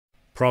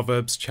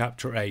Proverbs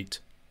chapter 8.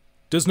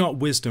 Does not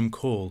wisdom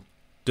call?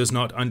 Does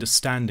not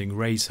understanding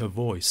raise her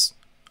voice?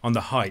 On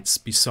the heights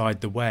beside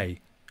the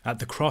way, at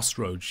the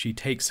crossroads she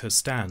takes her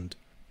stand.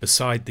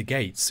 Beside the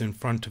gates in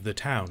front of the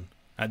town,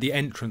 at the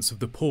entrance of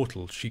the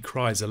portal she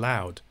cries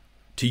aloud.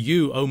 To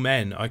you, O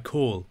men, I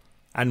call,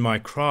 and my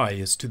cry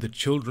is to the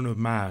children of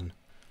man.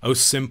 O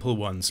simple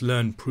ones,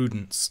 learn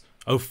prudence.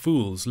 O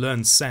fools,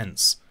 learn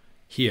sense.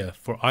 Hear,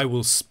 for I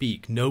will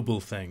speak noble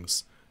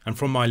things, and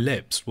from my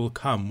lips will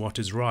come what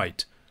is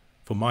right.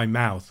 For my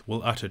mouth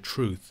will utter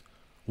truth.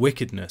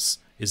 Wickedness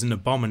is an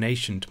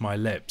abomination to my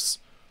lips.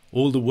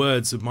 All the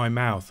words of my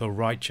mouth are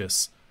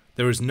righteous.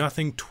 There is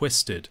nothing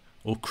twisted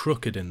or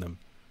crooked in them.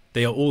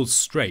 They are all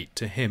straight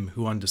to him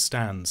who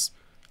understands,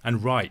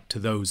 and right to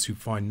those who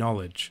find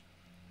knowledge.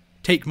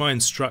 Take my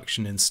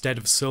instruction instead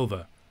of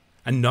silver,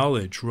 and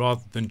knowledge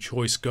rather than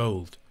choice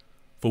gold.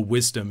 For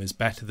wisdom is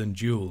better than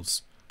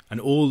jewels,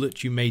 and all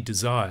that you may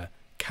desire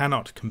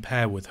cannot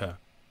compare with her.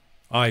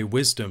 I,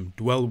 wisdom,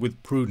 dwell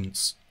with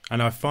prudence,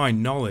 and I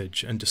find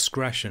knowledge and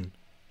discretion.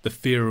 The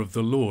fear of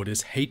the Lord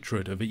is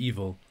hatred of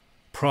evil.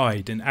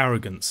 Pride and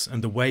arrogance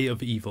and the way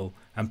of evil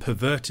and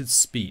perverted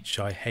speech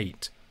I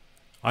hate.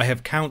 I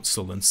have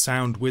counsel and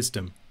sound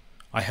wisdom.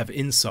 I have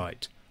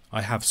insight.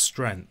 I have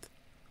strength.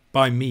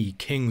 By me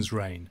kings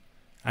reign,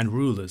 and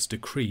rulers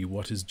decree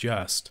what is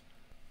just.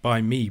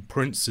 By me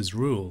princes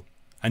rule,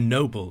 and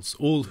nobles,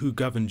 all who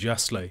govern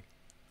justly.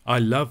 I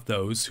love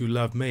those who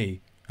love me,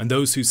 and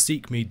those who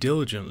seek me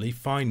diligently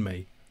find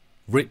me.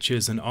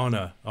 Riches and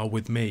honor are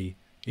with me,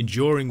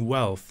 enduring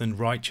wealth and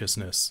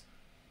righteousness.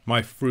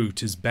 My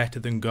fruit is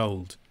better than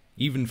gold,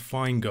 even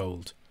fine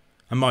gold,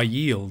 and my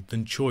yield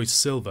than choice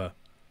silver.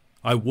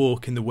 I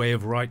walk in the way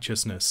of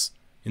righteousness,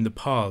 in the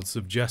paths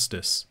of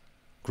justice,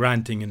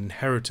 granting an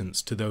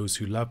inheritance to those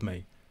who love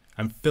me,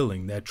 and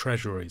filling their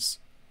treasuries.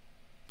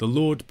 The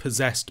Lord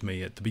possessed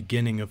me at the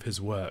beginning of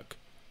his work,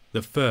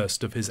 the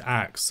first of his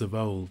acts of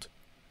old.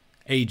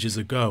 Ages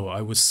ago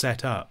I was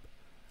set up,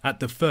 at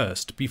the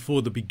first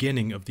before the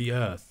beginning of the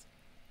earth.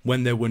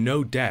 When there were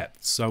no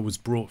depths I was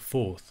brought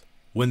forth,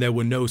 when there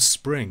were no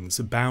springs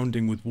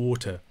abounding with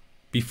water,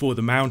 before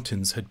the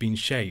mountains had been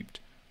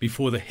shaped,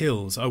 before the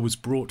hills I was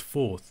brought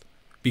forth,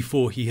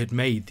 before he had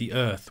made the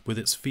earth with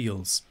its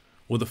fields,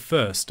 or the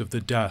first of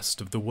the dust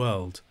of the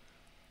world.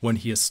 When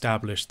he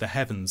established the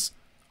heavens,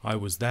 I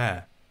was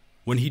there.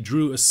 When he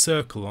drew a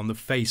circle on the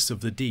face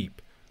of the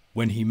deep,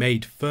 when he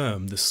made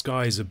firm the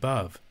skies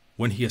above,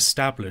 when he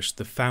established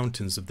the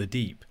fountains of the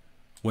deep,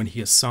 when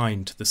he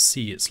assigned to the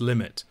sea its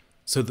limit,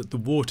 so that the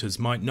waters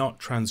might not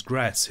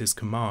transgress his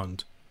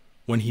command,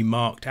 when he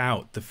marked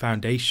out the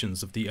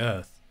foundations of the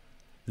earth.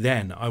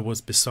 Then I was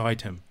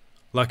beside him,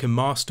 like a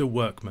master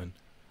workman,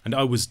 and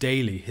I was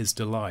daily his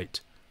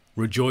delight,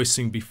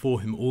 rejoicing before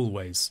him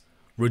always,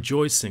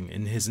 rejoicing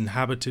in his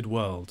inhabited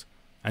world,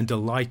 and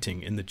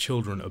delighting in the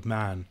children of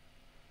man.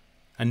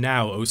 And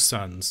now, O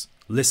sons,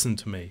 listen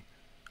to me.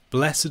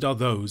 Blessed are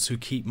those who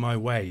keep my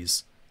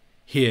ways.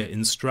 Hear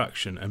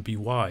instruction and be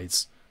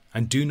wise,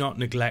 and do not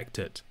neglect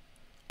it.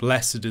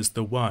 Blessed is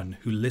the one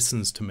who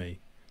listens to me,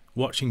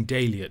 watching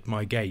daily at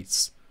my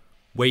gates,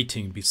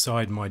 waiting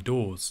beside my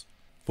doors.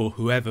 For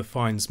whoever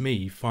finds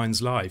me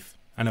finds life,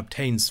 and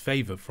obtains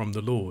favor from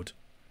the Lord.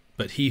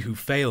 But he who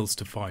fails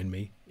to find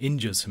me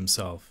injures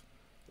himself.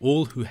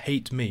 All who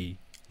hate me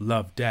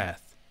love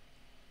death.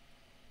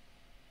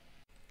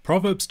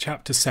 Proverbs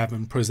chapter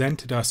 7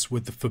 presented us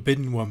with the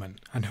forbidden woman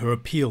and her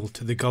appeal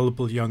to the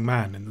gullible young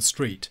man in the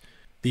street.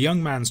 The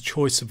young man's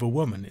choice of a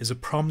woman is a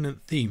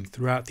prominent theme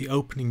throughout the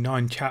opening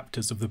 9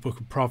 chapters of the book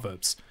of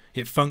Proverbs.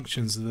 It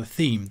functions as a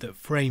theme that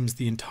frames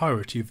the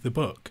entirety of the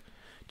book.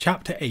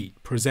 Chapter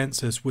 8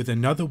 presents us with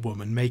another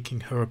woman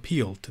making her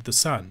appeal to the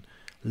sun,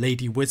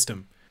 Lady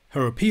Wisdom.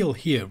 Her appeal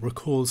here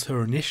recalls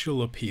her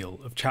initial appeal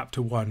of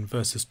chapter 1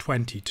 verses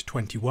 20 to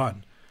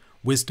 21.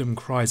 Wisdom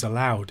cries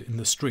aloud in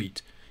the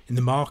street. In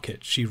the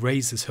market she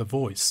raises her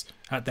voice.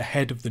 At the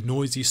head of the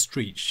noisy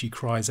street she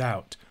cries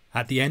out.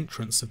 At the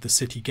entrance of the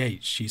city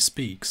gates she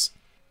speaks.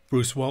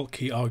 Bruce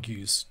Waltke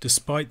argues,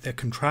 despite their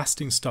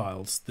contrasting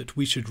styles, that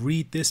we should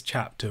read this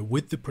chapter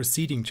with the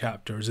preceding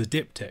chapter as a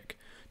diptych,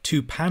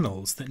 2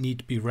 panels that need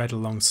to be read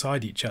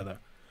alongside each other.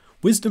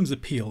 Wisdom's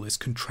appeal is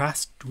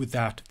contrasted with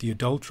that of the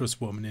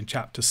adulterous woman in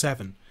chapter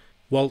 7.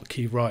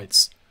 Waltke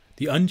writes,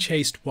 "The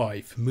unchaste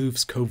wife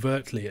moves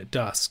covertly at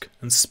dusk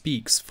and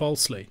speaks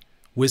falsely.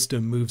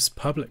 Wisdom moves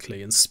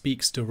publicly and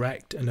speaks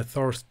direct and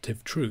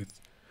authoritative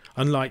truth.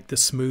 Unlike the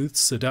smooth,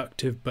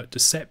 seductive but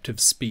deceptive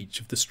speech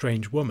of the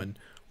strange woman,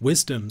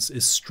 wisdom's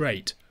is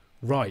straight,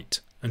 right,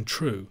 and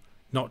true,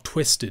 not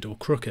twisted or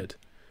crooked.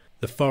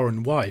 The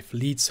foreign wife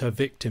leads her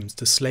victims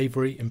to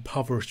slavery,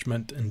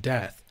 impoverishment, and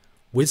death.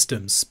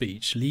 Wisdom's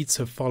speech leads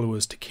her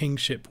followers to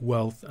kingship,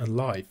 wealth, and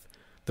life.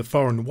 The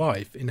foreign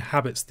wife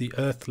inhabits the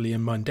earthly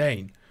and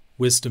mundane.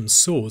 Wisdom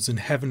soars in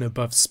heaven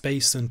above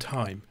space and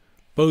time.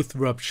 Both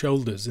rub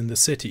shoulders in the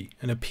city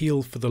and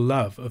appeal for the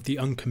love of the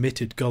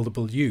uncommitted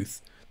gullible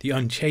youth, the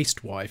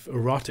unchaste wife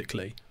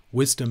erotically,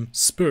 wisdom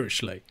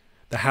spiritually.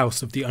 The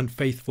house of the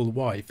unfaithful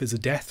wife is a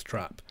death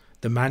trap.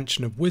 The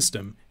mansion of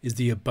wisdom is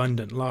the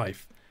abundant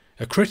life.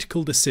 A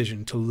critical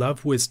decision to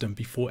love wisdom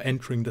before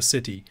entering the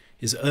city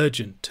is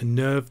urgent to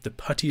nerve the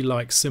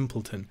putty-like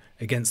simpleton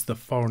against the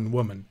foreign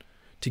woman.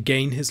 To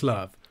gain his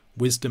love,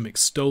 wisdom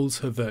extols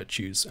her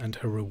virtues and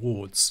her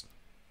rewards.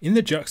 In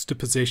the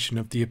juxtaposition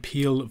of the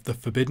appeal of the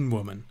forbidden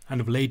woman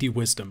and of Lady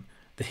Wisdom,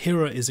 the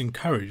hearer is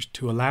encouraged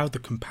to allow the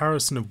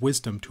comparison of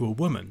wisdom to a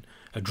woman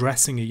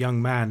addressing a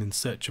young man in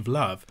search of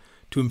love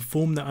to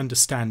inform their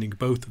understanding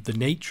both of the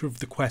nature of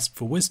the quest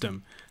for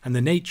wisdom and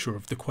the nature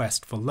of the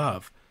quest for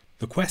love.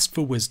 The quest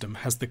for wisdom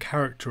has the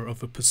character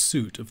of a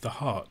pursuit of the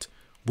heart.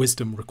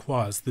 Wisdom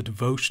requires the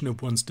devotion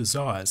of one's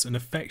desires and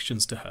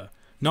affections to her,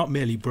 not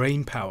merely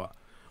brain power.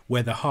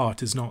 Where the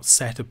heart is not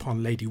set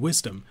upon Lady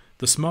Wisdom,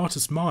 the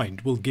smartest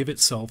mind will give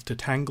itself to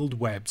tangled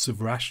webs of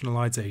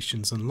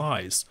rationalizations and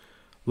lies.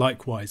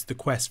 Likewise, the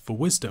quest for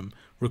wisdom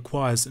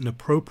requires an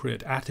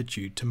appropriate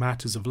attitude to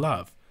matters of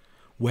love.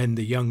 When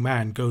the young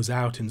man goes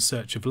out in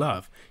search of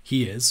love,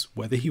 he is,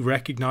 whether he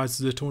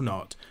recognizes it or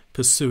not,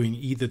 pursuing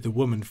either the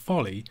woman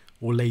Folly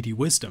or Lady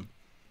Wisdom.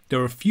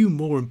 There are few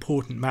more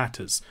important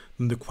matters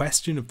than the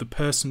question of the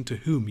person to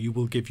whom you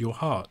will give your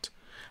heart,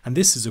 and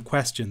this is a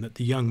question that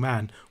the young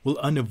man will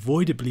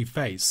unavoidably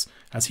face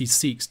as he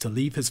seeks to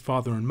leave his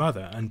father and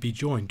mother and be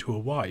joined to a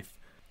wife.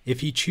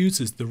 If he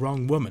chooses the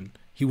wrong woman,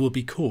 he will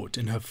be caught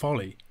in her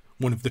folly.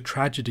 One of the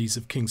tragedies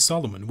of King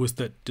Solomon was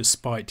that,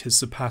 despite his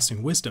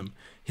surpassing wisdom,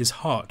 his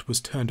heart was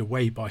turned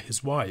away by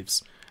his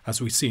wives, as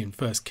we see in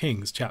 1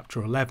 Kings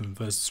chapter 11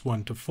 verses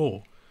 1 to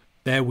 4.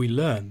 There we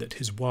learn that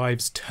his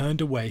wives turned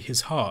away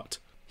his heart.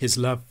 His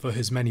love for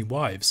his many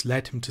wives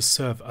led him to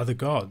serve other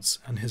gods,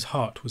 and his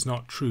heart was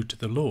not true to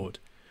the Lord.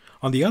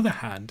 On the other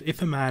hand,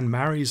 if a man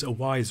marries a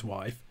wise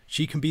wife,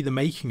 she can be the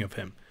making of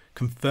him,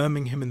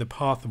 confirming him in the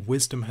path of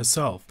wisdom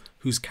herself,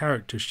 whose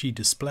character she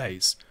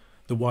displays.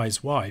 The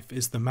wise wife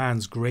is the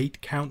man's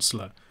great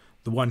counselor,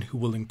 the one who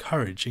will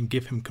encourage and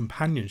give him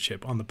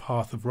companionship on the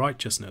path of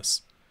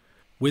righteousness.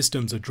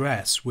 Wisdom's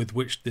address with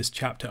which this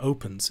chapter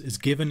opens is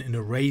given in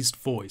a raised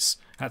voice,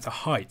 at the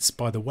heights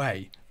by the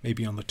way,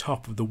 maybe on the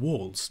top of the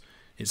walls.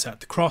 It's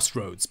at the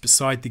crossroads,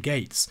 beside the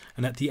gates,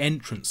 and at the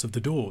entrance of the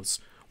doors.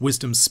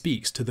 Wisdom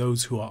speaks to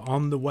those who are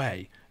on the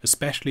way,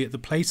 especially at the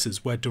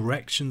places where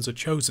directions are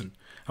chosen,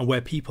 and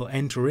where people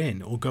enter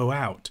in or go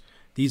out.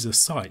 These are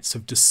sites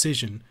of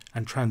decision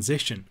and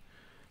transition.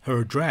 Her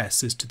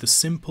address is to the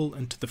simple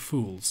and to the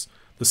fools.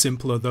 The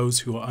simple are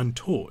those who are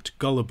untaught,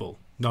 gullible,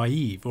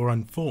 naive, or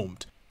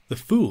unformed. The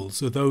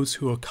fools are those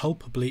who are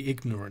culpably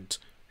ignorant,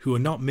 who are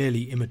not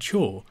merely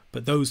immature,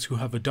 but those who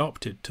have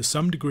adopted, to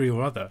some degree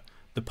or other,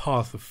 the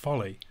path of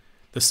folly.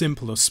 The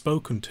simple are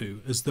spoken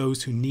to as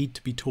those who need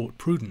to be taught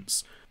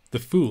prudence, the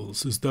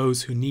fools as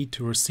those who need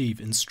to receive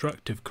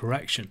instructive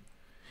correction.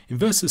 In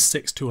verses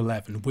 6 to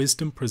 11,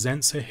 Wisdom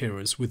presents her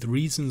hearers with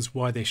reasons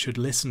why they should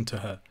listen to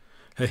her.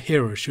 Her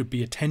hearer should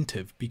be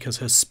attentive because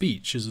her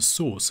speech is a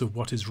source of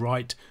what is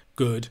right,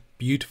 good,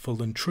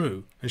 beautiful, and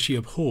true, and she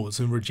abhors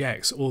and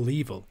rejects all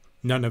evil.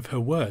 None of her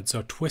words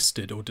are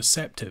twisted or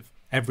deceptive.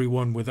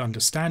 Everyone with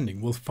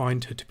understanding will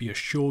find her to be a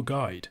sure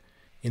guide.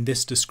 In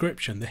this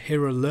description, the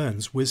hearer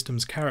learns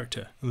Wisdom's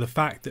character and the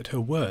fact that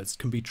her words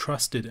can be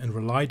trusted and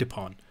relied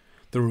upon.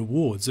 The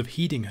rewards of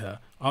heeding her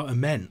are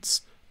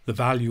immense. The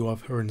value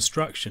of her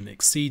instruction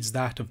exceeds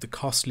that of the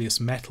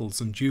costliest metals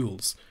and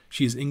jewels.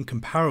 She is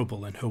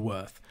incomparable in her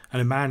worth,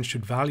 and a man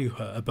should value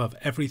her above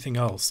everything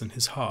else in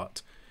his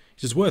heart.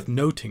 It is worth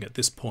noting at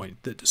this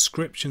point that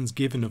descriptions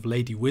given of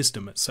Lady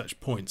Wisdom at such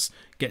points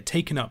get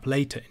taken up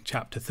later in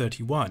chapter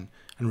 31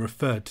 and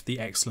referred to the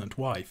excellent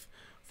wife.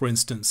 For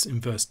instance, in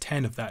verse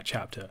 10 of that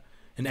chapter,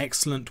 an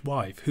excellent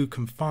wife who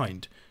can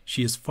find,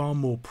 she is far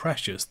more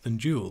precious than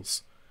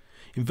jewels.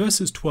 In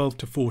verses 12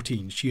 to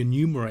 14, she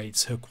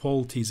enumerates her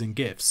qualities and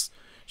gifts.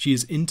 She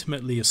is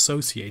intimately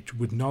associated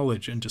with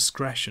knowledge and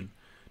discretion.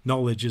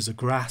 Knowledge is a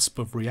grasp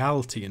of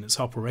reality in its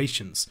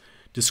operations.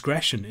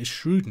 Discretion is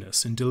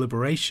shrewdness in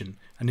deliberation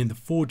and in the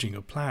forging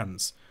of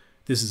plans.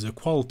 This is a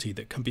quality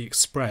that can be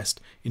expressed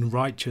in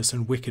righteous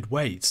and wicked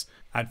ways.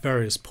 At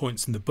various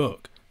points in the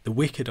book, the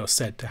wicked are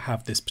said to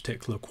have this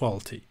particular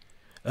quality.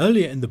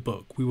 Earlier in the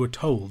book, we were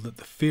told that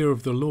the fear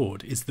of the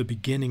Lord is the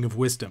beginning of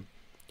wisdom.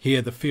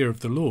 Here the fear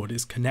of the Lord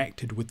is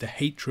connected with the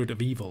hatred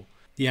of evil.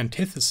 The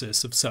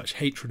antithesis of such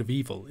hatred of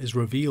evil is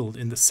revealed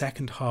in the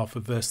second half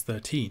of verse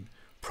 13.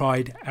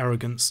 Pride,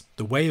 arrogance,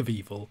 the way of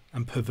evil,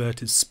 and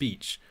perverted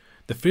speech.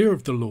 The fear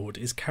of the Lord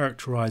is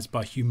characterized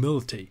by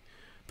humility,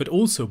 but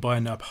also by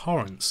an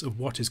abhorrence of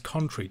what is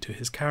contrary to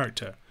his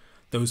character.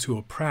 Those who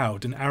are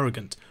proud and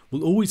arrogant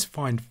will always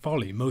find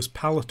folly most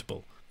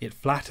palatable. It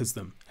flatters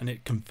them, and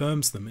it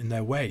confirms them in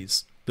their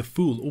ways. The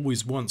fool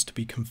always wants to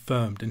be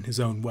confirmed in his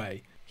own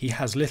way. He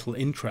has little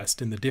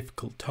interest in the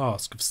difficult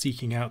task of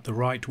seeking out the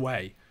right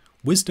way.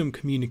 Wisdom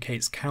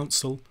communicates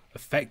counsel,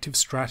 effective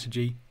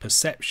strategy,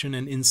 perception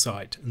and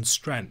insight, and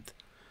strength.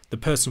 The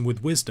person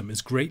with wisdom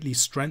is greatly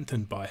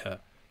strengthened by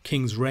her.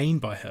 Kings reign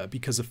by her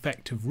because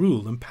effective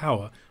rule and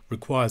power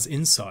requires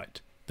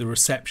insight, the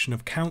reception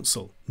of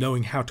counsel,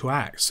 knowing how to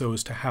act so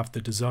as to have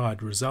the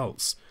desired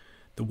results.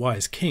 The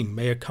wise king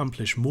may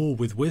accomplish more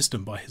with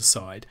wisdom by his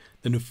side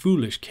than a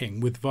foolish king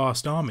with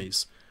vast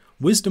armies.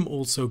 Wisdom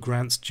also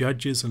grants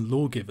judges and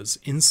lawgivers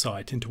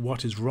insight into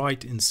what is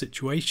right in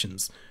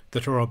situations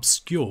that are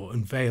obscure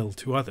and veiled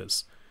to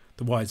others.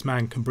 The wise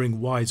man can bring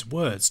wise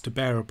words to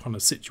bear upon a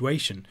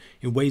situation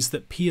in ways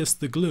that pierce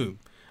the gloom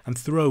and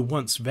throw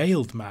once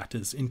veiled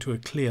matters into a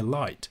clear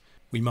light.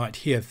 We might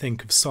here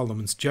think of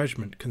Solomon's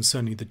judgment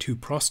concerning the two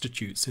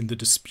prostitutes in the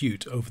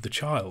dispute over the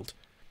child.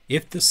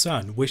 If the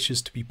son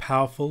wishes to be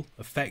powerful,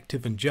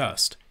 effective, and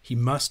just, he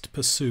must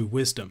pursue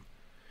wisdom.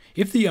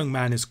 If the young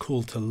man is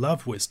called to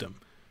love wisdom,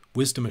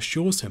 wisdom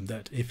assures him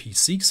that if he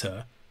seeks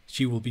her,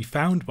 she will be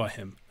found by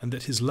him, and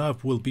that his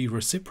love will be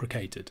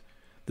reciprocated.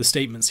 The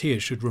statements here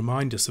should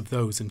remind us of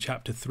those in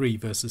chapter 3,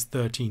 verses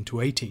 13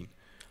 to 18.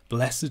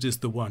 Blessed is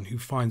the one who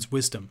finds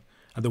wisdom,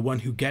 and the one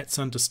who gets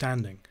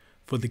understanding,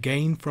 for the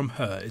gain from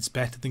her is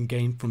better than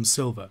gain from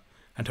silver,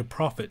 and her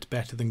profit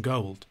better than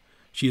gold.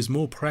 She is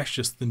more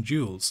precious than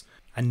jewels,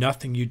 and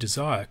nothing you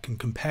desire can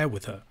compare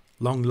with her.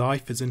 Long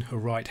life is in her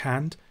right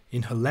hand,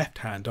 in her left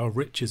hand are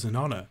riches and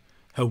honour.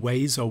 Her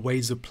ways are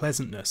ways of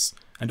pleasantness,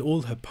 and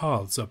all her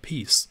paths are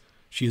peace.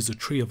 She is a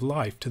tree of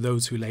life to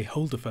those who lay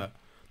hold of her.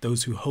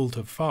 Those who hold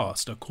her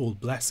fast are called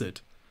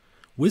blessed.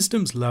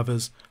 Wisdom's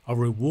lovers are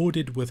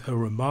rewarded with her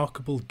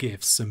remarkable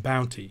gifts and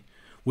bounty.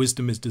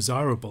 Wisdom is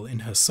desirable in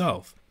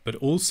herself, but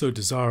also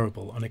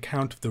desirable on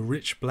account of the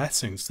rich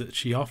blessings that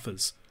she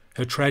offers.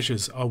 Her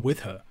treasures are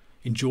with her,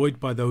 enjoyed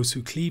by those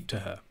who cleave to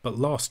her, but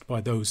lost by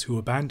those who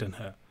abandon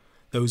her.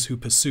 Those who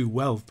pursue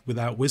wealth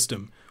without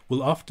wisdom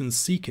will often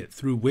seek it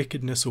through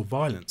wickedness or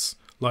violence,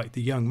 like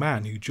the young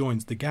man who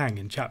joins the gang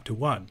in chapter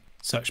 1.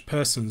 Such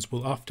persons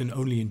will often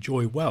only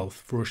enjoy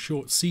wealth for a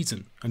short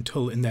season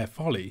until in their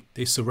folly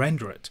they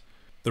surrender it.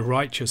 The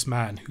righteous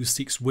man who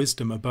seeks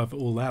wisdom above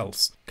all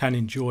else can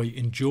enjoy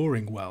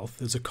enduring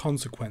wealth as a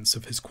consequence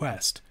of his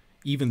quest.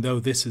 Even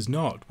though this is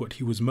not what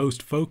he was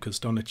most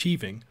focused on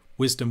achieving,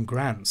 wisdom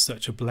grants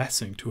such a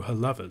blessing to her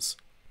lovers.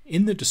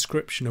 In the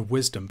description of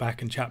wisdom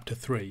back in chapter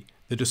 3,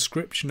 the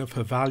description of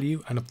her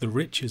value and of the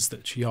riches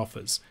that she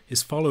offers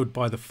is followed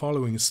by the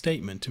following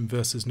statement in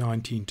verses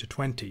 19 to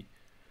 20.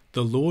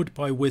 The Lord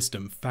by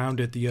wisdom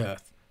founded the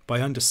earth, by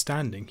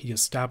understanding he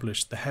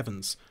established the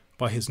heavens,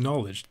 by his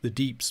knowledge the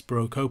deeps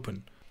broke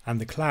open, and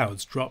the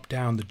clouds dropped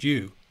down the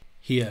dew.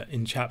 Here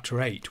in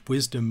chapter 8,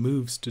 wisdom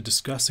moves to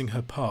discussing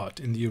her part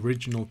in the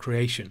original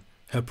creation,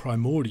 her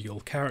primordial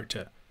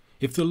character.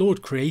 If the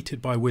Lord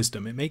created by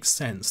wisdom, it makes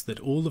sense that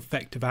all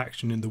effective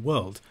action in the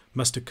world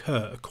must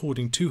occur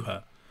according to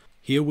her.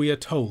 Here we are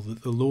told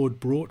that the Lord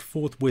brought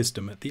forth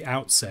wisdom at the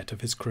outset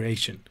of his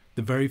creation,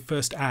 the very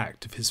first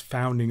act of his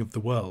founding of the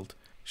world.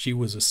 She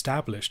was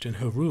established in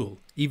her rule,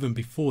 even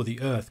before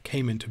the earth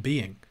came into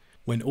being,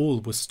 when all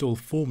was still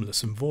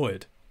formless and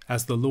void.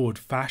 As the Lord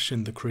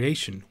fashioned the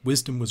creation,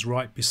 wisdom was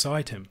right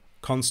beside him,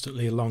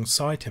 constantly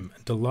alongside him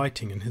and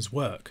delighting in his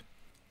work.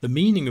 The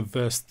meaning of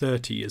verse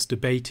 30 is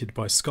debated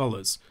by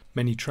scholars.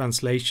 Many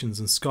translations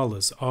and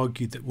scholars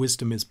argue that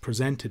wisdom is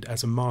presented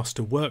as a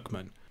master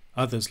workman.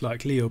 Others,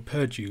 like Leo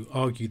Perdue,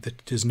 argue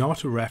that it is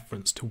not a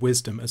reference to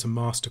wisdom as a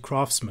master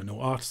craftsman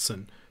or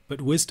artisan,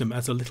 but wisdom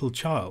as a little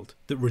child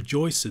that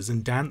rejoices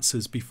and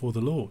dances before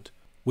the Lord.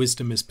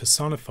 Wisdom is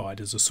personified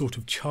as a sort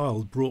of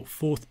child brought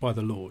forth by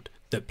the Lord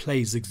that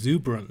plays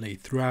exuberantly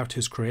throughout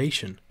his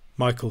creation.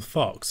 Michael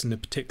Fox, in a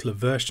particular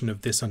version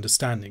of this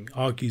understanding,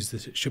 argues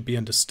that it should be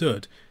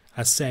understood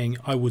as saying,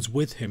 "I was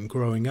with him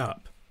growing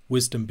up,"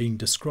 wisdom being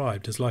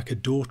described as like a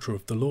daughter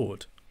of the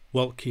Lord.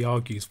 Waltke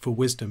argues for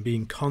wisdom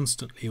being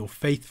constantly or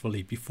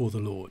faithfully before the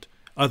Lord.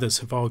 Others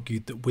have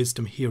argued that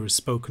wisdom here is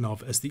spoken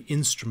of as the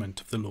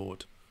instrument of the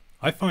Lord.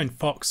 I find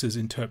Fox's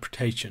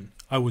interpretation,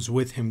 "I was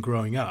with him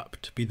growing up,"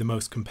 to be the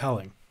most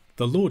compelling.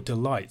 The Lord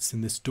delights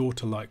in this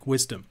daughter-like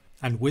wisdom,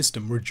 and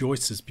wisdom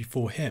rejoices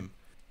before him.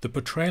 The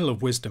portrayal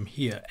of wisdom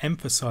here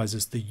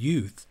emphasizes the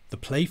youth, the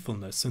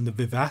playfulness, and the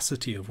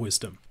vivacity of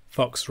wisdom.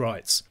 Fox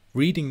writes,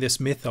 "Reading this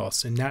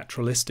mythos in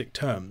naturalistic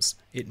terms,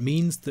 it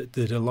means that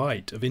the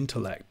delight of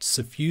intellect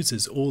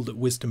suffuses all that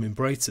wisdom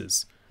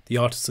embraces, the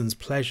artisan's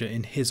pleasure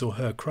in his or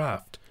her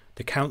craft,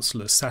 the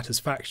counselor's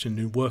satisfaction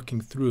in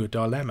working through a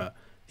dilemma,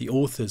 the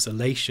author's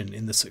elation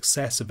in the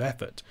success of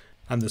effort,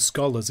 and the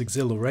scholar's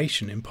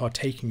exhilaration in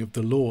partaking of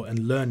the lore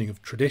and learning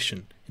of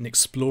tradition, in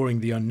exploring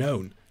the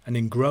unknown, and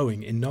in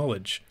growing in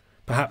knowledge.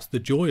 Perhaps the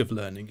joy of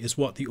learning is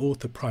what the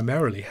author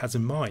primarily has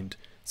in mind,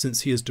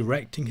 since he is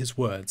directing his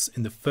words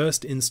in the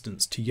first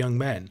instance to young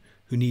men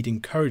who need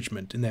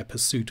encouragement in their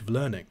pursuit of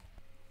learning."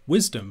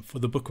 Wisdom for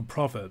the book of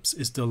Proverbs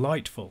is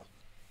delightful.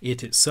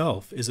 It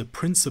itself is a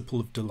principle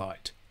of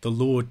delight. The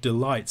Lord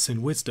delights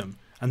in wisdom,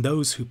 and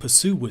those who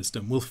pursue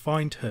wisdom will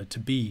find her to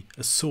be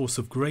a source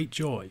of great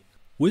joy.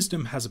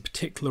 Wisdom has a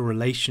particular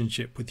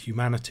relationship with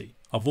humanity.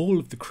 Of all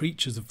of the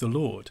creatures of the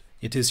Lord,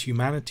 it is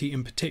humanity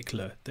in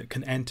particular that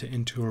can enter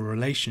into a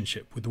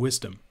relationship with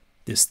wisdom.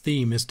 This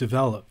theme is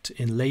developed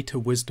in later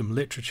wisdom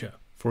literature.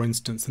 For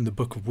instance, in the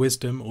Book of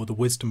Wisdom or the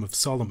Wisdom of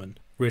Solomon,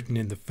 written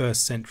in the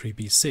 1st century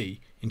BC,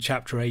 in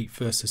chapter 8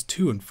 verses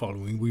 2 and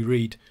following we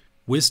read,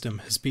 Wisdom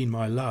has been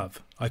my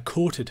love. I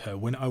courted her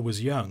when I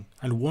was young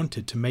and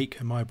wanted to make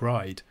her my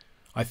bride.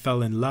 I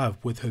fell in love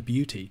with her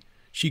beauty.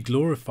 She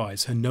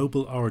glorifies her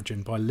noble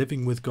origin by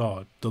living with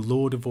God, the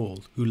Lord of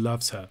all, who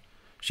loves her.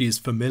 She is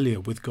familiar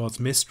with God's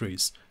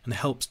mysteries and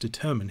helps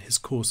determine his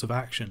course of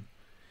action.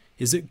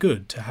 Is it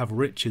good to have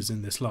riches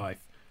in this life?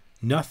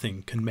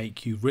 Nothing can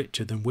make you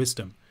richer than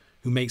wisdom,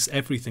 who makes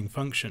everything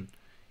function.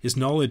 Is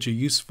knowledge a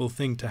useful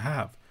thing to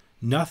have?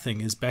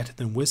 Nothing is better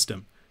than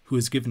wisdom, who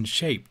has given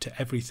shape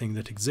to everything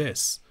that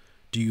exists.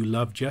 Do you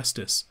love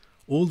justice?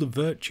 All the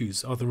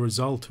virtues are the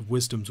result of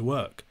wisdom's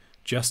work.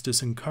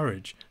 Justice and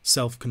courage,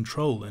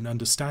 self-control and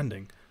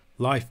understanding.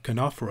 Life can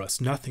offer us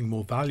nothing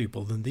more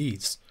valuable than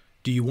these.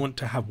 Do you want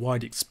to have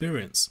wide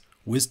experience?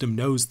 Wisdom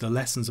knows the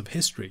lessons of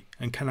history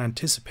and can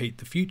anticipate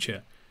the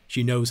future.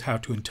 She knows how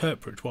to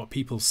interpret what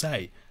people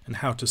say and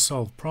how to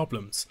solve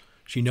problems.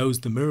 She knows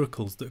the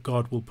miracles that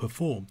God will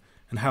perform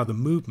and how the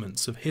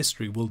movements of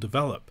history will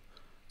develop.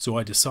 So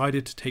I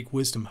decided to take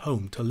wisdom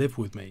home to live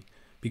with me,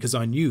 because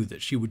I knew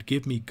that she would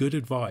give me good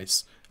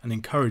advice and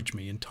encourage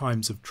me in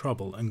times of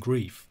trouble and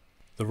grief.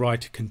 The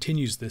writer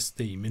continues this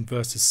theme in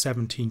verses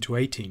 17 to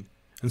 18.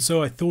 And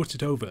so I thought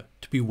it over.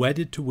 To be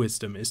wedded to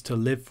wisdom is to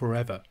live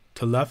forever.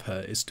 To love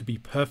her is to be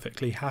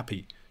perfectly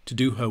happy. To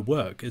do her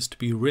work is to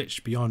be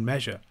rich beyond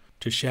measure.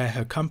 To share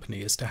her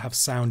company is to have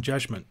sound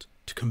judgment.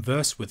 To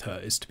converse with her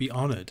is to be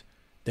honoured.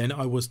 Then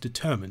I was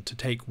determined to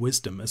take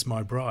wisdom as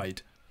my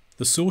bride.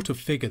 The sort of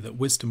figure that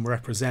wisdom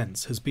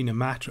represents has been a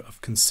matter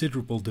of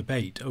considerable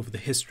debate over the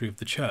history of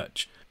the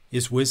Church.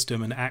 Is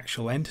wisdom an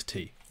actual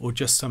entity, or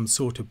just some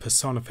sort of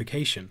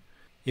personification?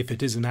 If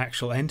it is an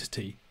actual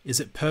entity, is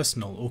it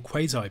personal or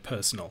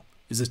quasi-personal?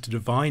 Is it a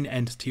divine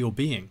entity or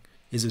being?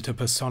 Is it a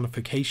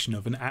personification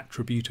of an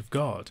attribute of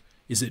God?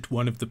 Is it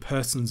one of the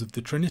persons of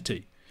the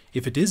Trinity?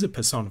 If it is a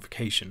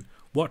personification,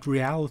 what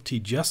reality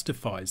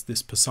justifies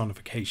this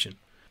personification?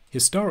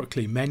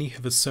 Historically, many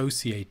have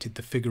associated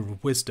the figure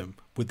of wisdom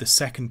with the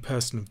second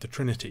person of the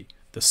Trinity,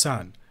 the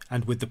Son,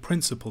 and with the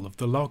principle of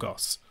the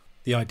Logos.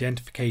 The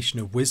identification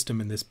of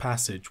wisdom in this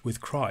passage with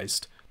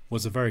Christ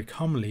was a very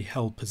commonly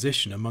held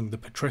position among the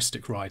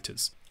patristic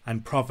writers,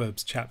 and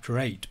Proverbs chapter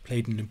 8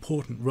 played an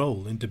important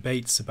role in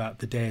debates about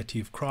the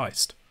deity of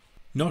Christ.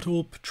 Not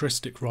all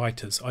patristic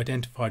writers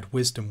identified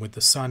wisdom with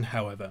the Son,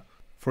 however.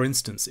 For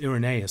instance,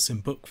 Irenaeus in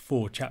Book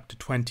 4, chapter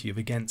 20 of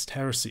Against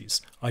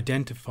Heresies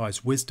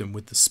identifies wisdom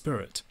with the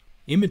Spirit.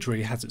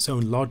 Imagery has its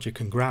own logic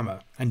and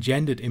grammar, and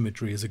gendered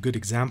imagery is a good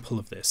example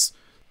of this.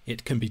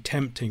 It can be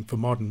tempting for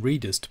modern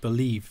readers to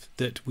believe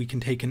that we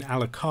can take an a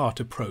la carte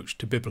approach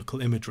to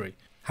biblical imagery.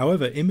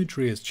 However,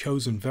 imagery is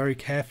chosen very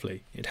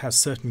carefully. It has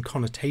certain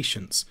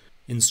connotations.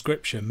 In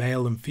Scripture,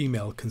 male and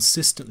female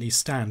consistently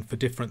stand for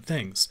different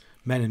things.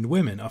 Men and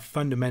women are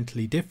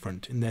fundamentally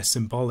different in their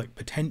symbolic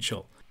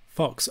potential.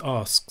 Fox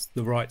asks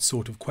the right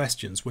sort of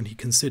questions when he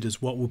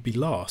considers what would be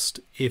lost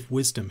if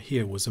wisdom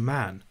here was a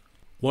man.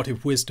 What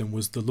if wisdom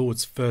was the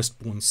Lord's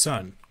firstborn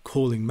son,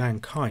 calling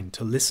mankind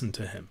to listen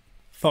to him?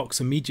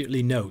 Fox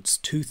immediately notes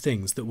two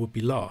things that would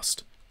be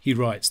lost. He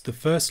writes, the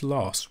first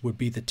loss would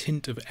be the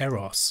tint of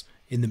eros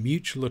in the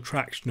mutual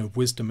attraction of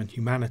wisdom and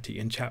humanity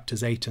in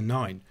chapters 8 and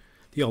 9.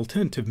 The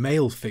alternative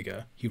male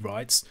figure, he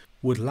writes,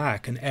 would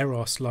lack an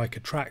eros-like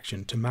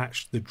attraction to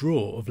match the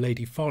draw of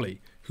Lady Folly,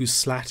 whose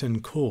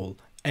slattern call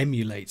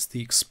emulates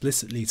the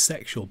explicitly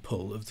sexual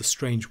pull of the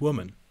strange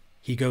woman.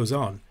 He goes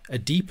on, a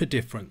deeper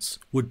difference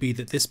would be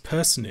that this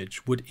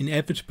personage would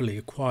inevitably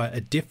acquire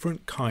a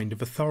different kind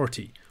of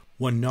authority,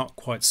 one not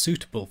quite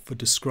suitable for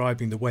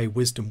describing the way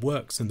wisdom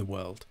works in the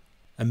world.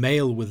 A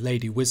male with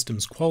Lady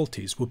Wisdom's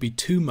qualities would be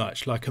too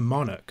much like a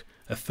monarch.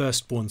 A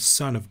firstborn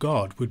son of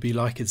God would be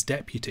like his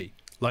deputy,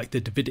 like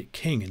the Davidic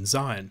king in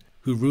Zion,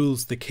 who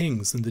rules the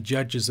kings and the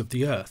judges of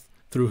the earth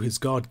through his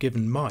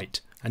God-given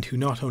might, and who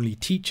not only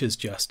teaches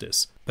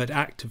justice, but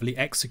actively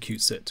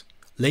executes it.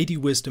 Lady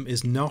Wisdom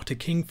is not a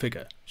king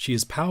figure. She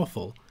is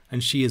powerful,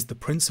 and she is the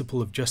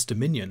principle of just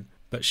dominion,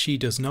 but she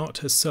does not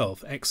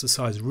herself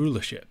exercise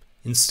rulership.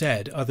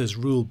 Instead, others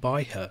rule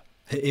by her.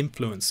 Her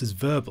influence is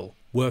verbal,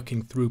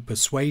 working through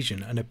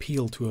persuasion and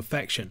appeal to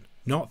affection,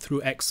 not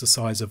through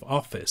exercise of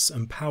office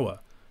and power.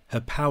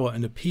 Her power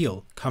and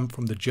appeal come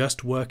from the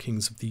just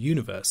workings of the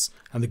universe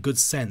and the good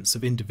sense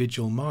of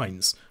individual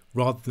minds,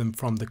 rather than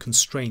from the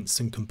constraints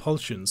and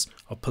compulsions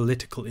of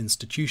political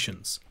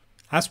institutions.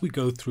 As we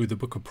go through the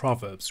book of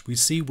Proverbs, we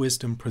see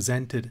wisdom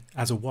presented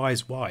as a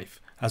wise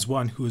wife, as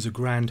one who is a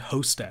grand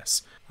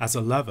hostess, as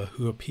a lover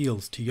who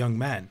appeals to young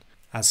men,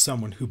 as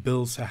someone who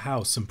builds her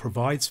house and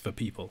provides for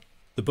people.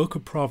 The book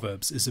of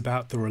Proverbs is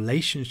about the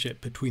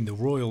relationship between the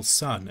royal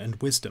son and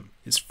wisdom.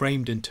 It's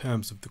framed in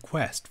terms of the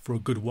quest for a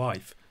good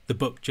wife. The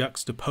book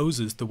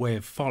juxtaposes the way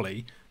of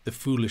folly, the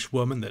foolish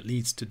woman that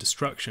leads to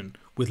destruction,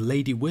 with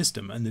Lady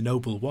Wisdom and the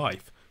noble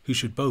wife, who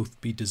should both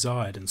be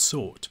desired and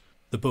sought.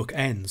 The book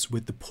ends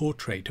with the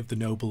portrait of the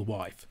noble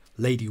wife,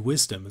 Lady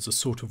Wisdom as a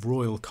sort of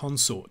royal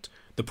consort.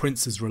 The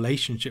prince's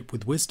relationship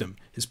with Wisdom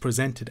is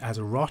presented as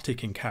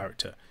erotic in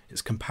character.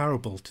 It's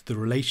comparable to the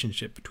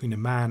relationship between a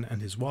man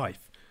and his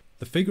wife.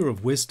 The figure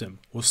of Wisdom,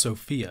 or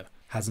Sophia,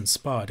 has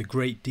inspired a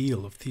great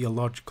deal of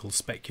theological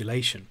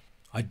speculation.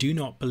 I do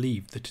not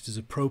believe that it is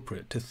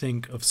appropriate to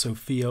think of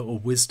Sophia or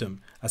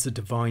wisdom as a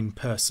divine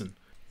person,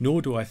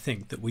 nor do I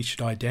think that we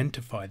should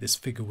identify this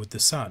figure with the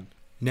Son.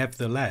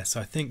 Nevertheless,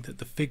 I think that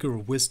the figure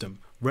of wisdom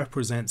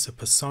represents a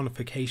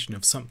personification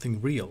of something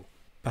real,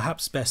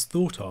 perhaps best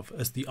thought of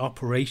as the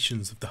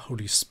operations of the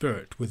Holy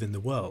Spirit within the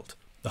world.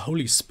 The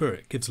Holy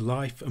Spirit gives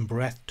life and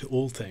breath to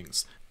all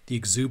things. The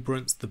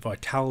exuberance, the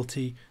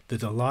vitality, the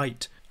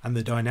delight, and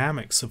the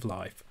dynamics of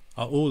life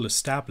are all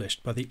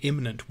established by the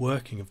immanent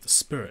working of the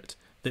Spirit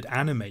that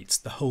animates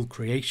the whole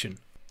creation.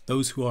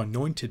 Those who are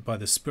anointed by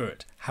the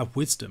Spirit have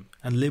wisdom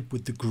and live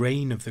with the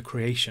grain of the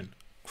creation.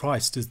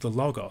 Christ is the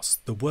Logos,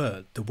 the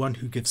Word, the one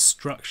who gives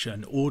structure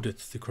and order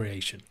to the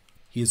creation.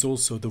 He is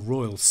also the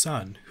royal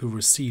Son who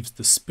receives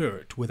the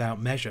Spirit without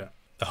measure.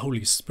 The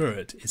Holy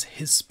Spirit is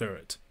his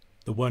Spirit,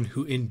 the one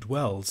who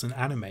indwells and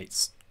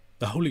animates.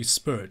 The Holy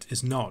Spirit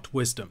is not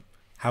wisdom.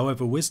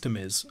 However, wisdom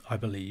is, I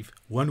believe,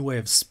 one way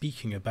of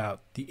speaking about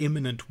the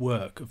immanent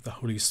work of the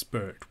Holy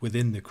Spirit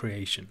within the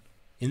creation.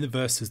 In the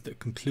verses that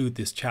conclude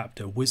this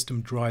chapter,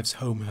 wisdom drives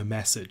home her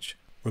message,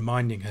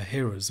 reminding her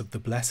hearers of the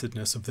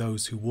blessedness of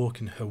those who walk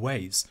in her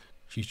ways.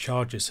 She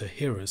charges her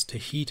hearers to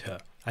heed her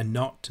and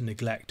not to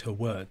neglect her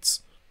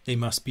words. They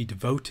must be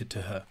devoted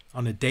to her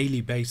on a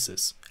daily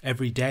basis.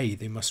 Every day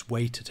they must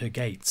wait at her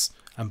gates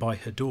and by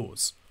her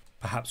doors.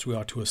 Perhaps we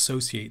are to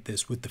associate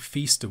this with the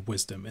feast of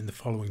wisdom in the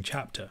following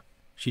chapter.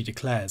 She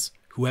declares,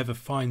 "Whoever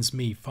finds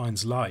me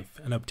finds life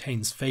and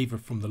obtains favour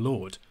from the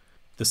Lord."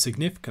 The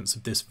significance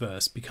of this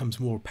verse becomes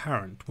more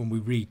apparent when we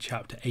read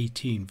chapter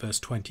 18 verse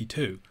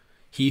 22.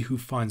 "He who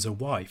finds a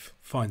wife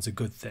finds a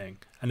good thing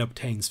and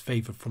obtains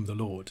favour from the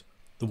Lord."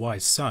 The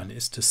wise son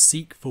is to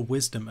seek for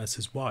wisdom as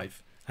his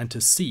wife, and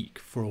to seek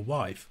for a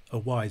wife a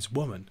wise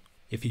woman.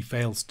 If he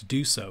fails to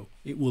do so,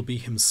 it will be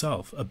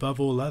himself above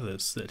all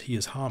others that he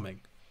is harming.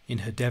 In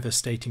her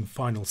devastating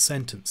final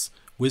sentence,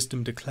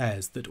 wisdom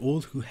declares that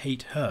all who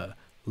hate her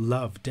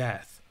love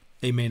death.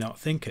 They may not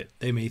think it,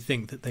 they may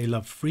think that they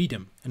love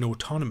freedom and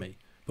autonomy,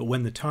 but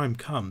when the time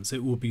comes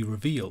it will be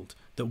revealed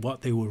that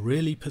what they were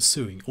really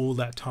pursuing all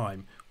that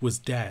time was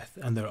death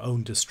and their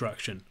own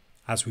destruction.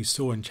 As we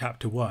saw in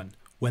chapter 1,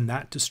 when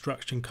that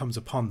destruction comes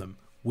upon them,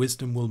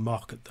 wisdom will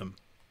mock at them.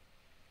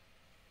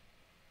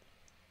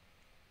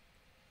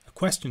 A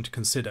question to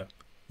consider: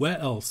 where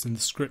else in the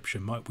scripture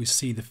might we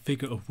see the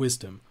figure of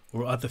wisdom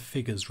or other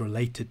figures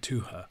related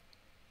to her?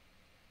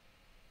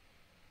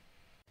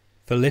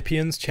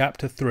 Philippians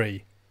chapter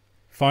 3.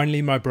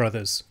 Finally, my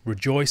brothers,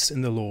 rejoice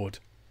in the Lord.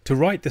 To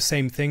write the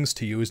same things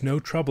to you is no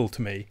trouble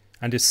to me,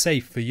 and is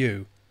safe for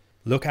you.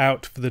 Look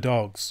out for the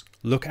dogs,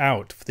 look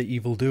out for the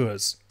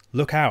evildoers,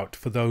 look out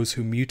for those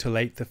who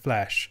mutilate the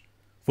flesh.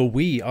 For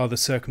we are the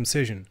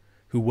circumcision,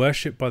 who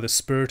worship by the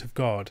Spirit of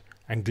God,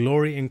 and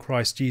glory in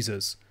Christ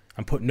Jesus,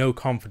 and put no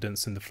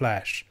confidence in the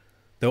flesh.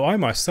 Though I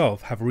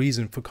myself have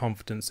reason for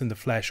confidence in the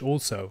flesh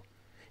also.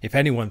 If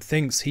anyone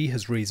thinks he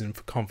has reason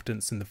for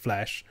confidence in the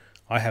flesh,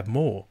 I have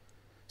more.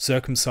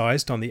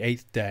 Circumcised on the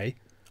 8th day,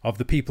 of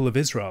the people of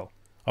Israel,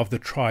 of the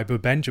tribe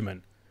of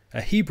Benjamin,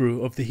 a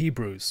Hebrew of the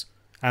Hebrews,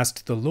 as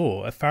to the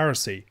law a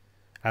Pharisee,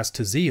 as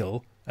to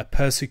zeal a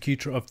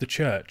persecutor of the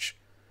church,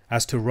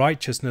 as to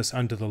righteousness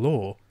under the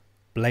law,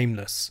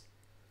 blameless.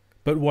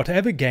 But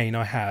whatever gain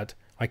I had,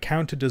 I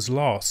counted as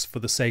loss for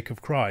the sake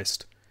of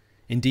Christ.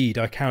 Indeed,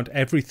 I count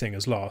everything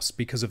as loss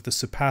because of the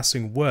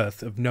surpassing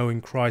worth of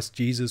knowing Christ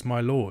Jesus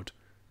my Lord.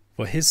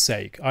 For his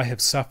sake I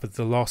have suffered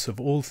the loss of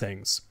all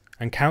things,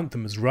 and count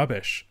them as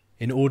rubbish,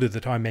 in order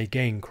that I may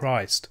gain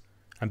Christ,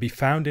 and be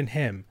found in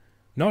him,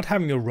 not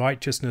having a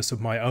righteousness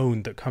of my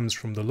own that comes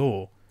from the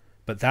law,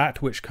 but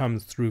that which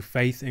comes through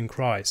faith in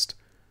Christ,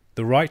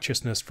 the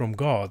righteousness from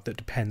God that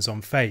depends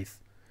on faith,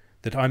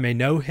 that I may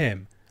know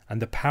him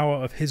and the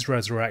power of his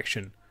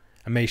resurrection,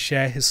 and may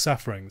share his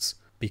sufferings,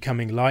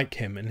 becoming like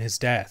him in his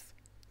death,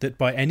 that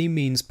by any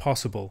means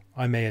possible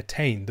I may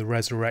attain the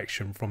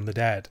resurrection from the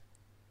dead.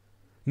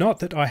 Not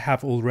that I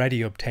have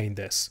already obtained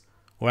this,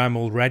 or am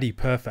already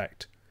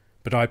perfect,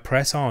 but I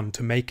press on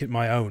to make it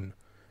my own,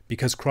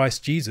 because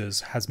Christ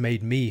Jesus has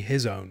made me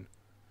his own.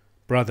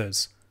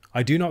 Brothers,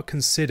 I do not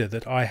consider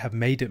that I have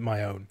made it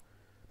my own,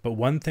 but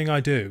one thing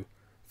I do,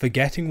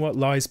 forgetting what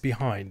lies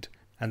behind,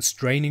 and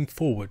straining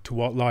forward to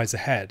what lies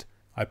ahead,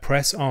 I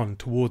press on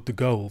toward the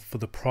goal for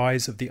the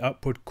prize of the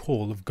upward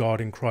call of God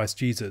in Christ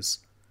Jesus.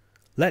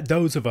 Let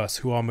those of us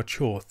who are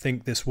mature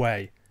think this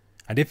way,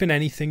 and if in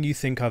anything you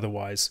think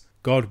otherwise,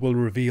 God will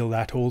reveal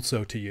that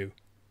also to you.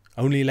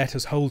 Only let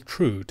us hold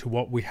true to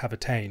what we have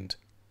attained.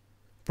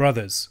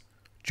 Brothers,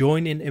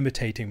 join in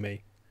imitating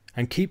me,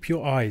 and keep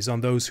your eyes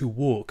on those who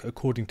walk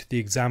according to the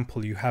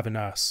example you have in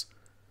us.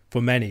 For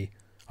many,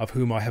 of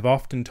whom I have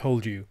often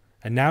told you,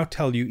 and now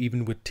tell you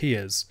even with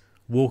tears,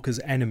 walk as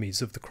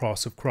enemies of the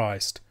cross of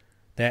Christ.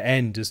 Their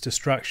end is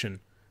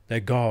destruction, their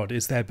God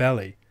is their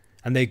belly,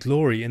 and they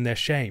glory in their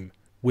shame,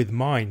 with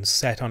minds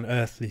set on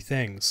earthly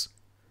things.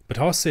 But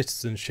our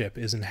citizenship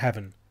is in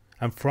heaven,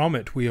 and from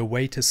it we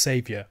await a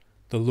Saviour,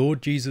 the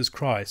Lord Jesus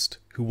Christ,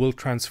 who will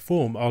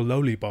transform our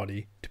lowly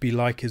body to be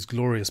like his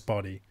glorious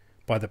body,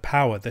 by the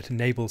power that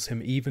enables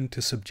him even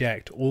to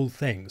subject all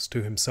things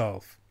to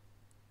himself.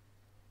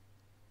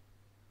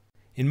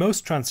 In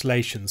most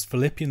translations,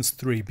 Philippians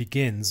 3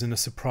 begins in a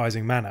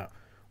surprising manner.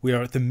 We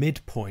are at the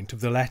midpoint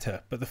of the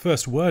letter, but the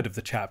first word of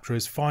the chapter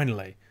is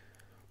finally.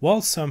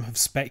 While some have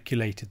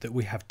speculated that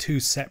we have two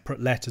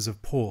separate letters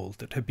of Paul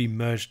that have been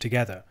merged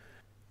together,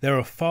 there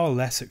are far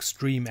less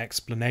extreme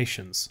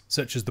explanations,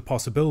 such as the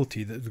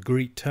possibility that the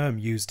Greek term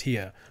used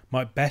here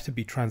might better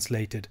be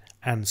translated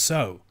 "and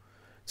so,"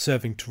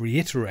 serving to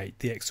reiterate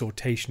the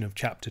exhortation of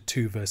chapter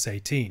 2 verse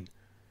 18.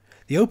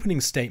 The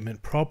opening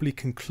statement probably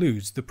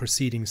concludes the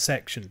preceding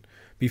section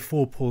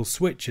before Paul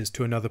switches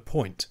to another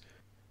point.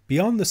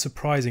 Beyond the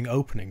surprising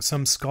opening,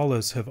 some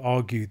scholars have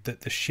argued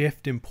that the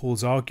shift in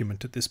Paul's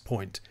argument at this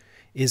point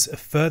is a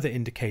further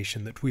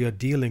indication that we are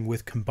dealing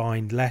with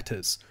combined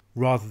letters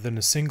rather than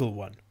a single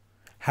one.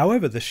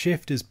 However, the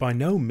shift is by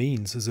no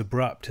means as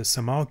abrupt as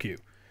some argue,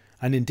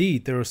 and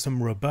indeed there are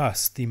some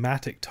robust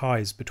thematic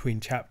ties between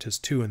chapters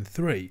 2 and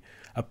 3,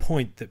 a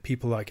point that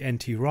people like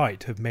N.T.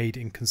 Wright have made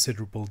in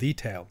considerable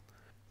detail.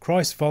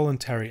 Christ's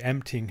voluntary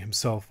emptying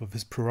himself of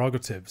his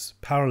prerogatives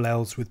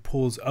parallels with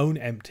Paul's own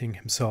emptying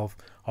himself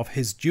of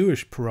his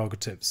Jewish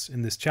prerogatives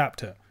in this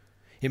chapter.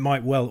 It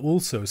might well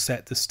also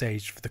set the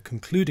stage for the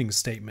concluding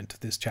statement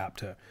of this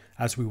chapter,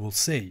 as we will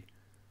see.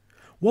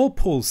 While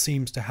Paul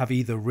seems to have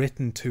either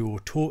written to or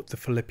taught the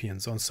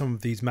Philippians on some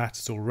of these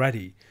matters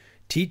already,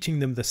 teaching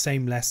them the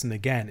same lesson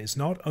again is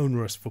not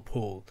onerous for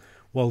Paul,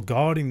 while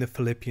guarding the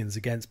Philippians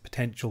against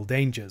potential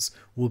dangers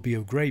will be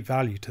of great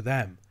value to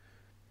them.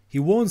 He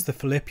warns the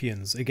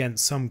Philippians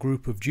against some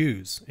group of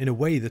Jews in a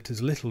way that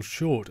is little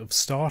short of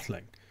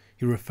startling.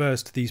 He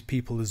refers to these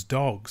people as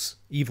dogs,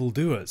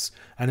 evildoers,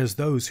 and as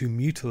those who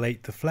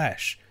mutilate the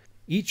flesh.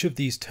 Each of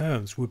these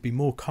terms would be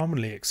more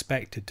commonly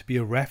expected to be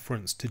a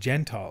reference to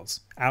Gentiles,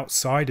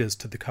 outsiders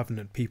to the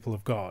covenant people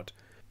of God.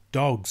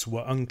 Dogs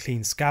were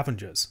unclean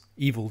scavengers,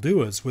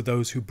 evildoers were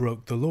those who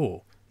broke the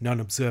law,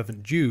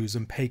 non-observant Jews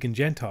and pagan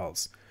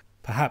Gentiles.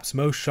 Perhaps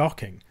most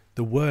shocking,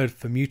 the word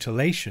for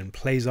mutilation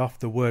plays off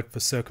the word for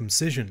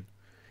circumcision.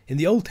 In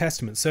the Old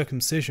Testament,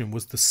 circumcision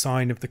was the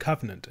sign of the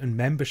covenant and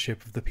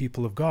membership of the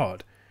people of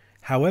God.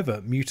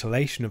 However,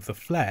 mutilation of the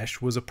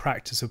flesh was a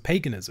practice of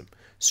paganism,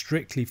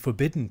 strictly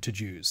forbidden to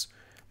Jews.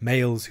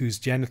 Males whose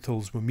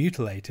genitals were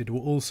mutilated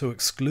were also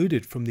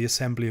excluded from the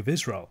assembly of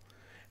Israel.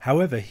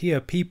 However,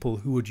 here people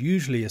who would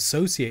usually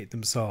associate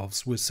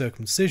themselves with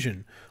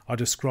circumcision are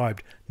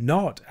described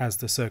not as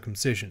the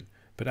circumcision,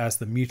 but as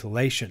the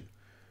mutilation.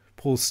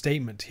 Paul's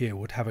statement here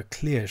would have a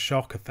clear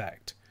shock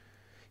effect.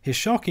 His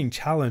shocking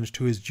challenge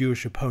to his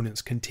Jewish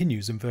opponents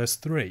continues in verse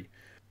 3.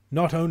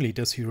 Not only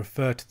does he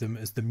refer to them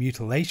as the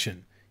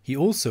mutilation, he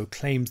also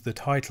claims the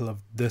title of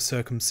the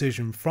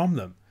circumcision from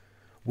them.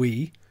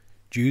 We,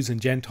 Jews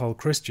and Gentile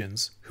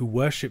Christians, who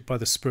worship by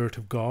the Spirit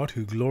of God,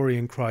 who glory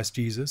in Christ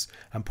Jesus,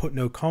 and put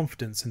no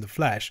confidence in the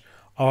flesh,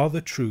 are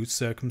the true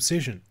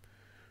circumcision.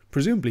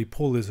 Presumably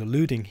Paul is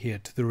alluding here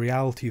to the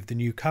reality of the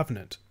new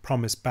covenant,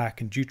 promised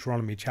back in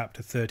Deuteronomy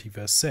chapter 30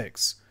 verse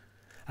 6.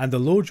 And the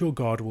Lord your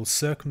God will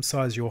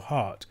circumcise your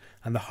heart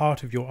and the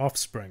heart of your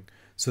offspring,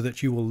 so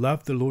that you will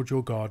love the Lord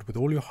your God with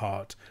all your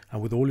heart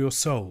and with all your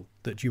soul,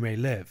 that you may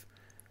live.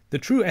 The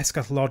true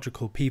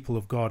eschatological people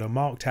of God are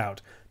marked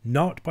out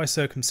not by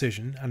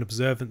circumcision and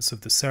observance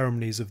of the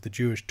ceremonies of the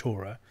Jewish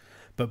Torah,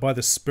 but by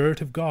the Spirit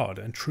of God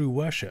and true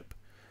worship.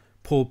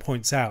 Paul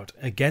points out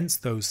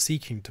against those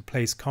seeking to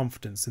place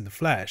confidence in the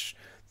flesh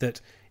that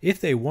if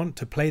they want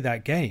to play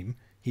that game,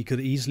 he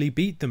could easily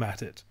beat them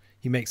at it.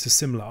 He makes a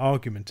similar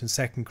argument in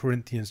 2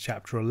 Corinthians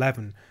chapter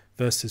 11,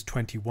 verses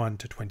 21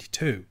 to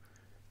 22.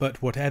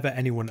 But whatever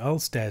anyone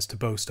else dares to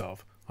boast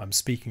of, I'm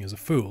speaking as a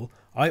fool,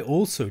 I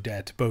also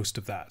dare to boast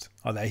of that.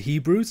 Are they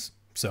Hebrews?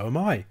 So am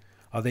I.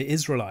 Are they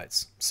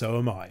Israelites? So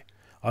am I.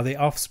 Are they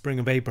offspring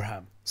of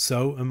Abraham?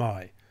 So am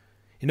I.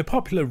 In a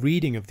popular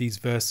reading of these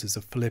verses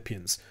of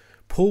Philippians,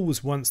 Paul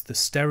was once the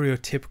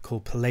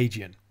stereotypical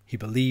Pelagian. He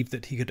believed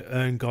that he could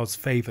earn God's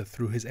favour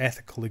through his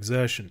ethical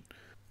exertion.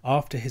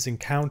 After his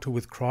encounter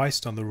with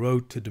Christ on the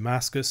road to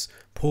Damascus,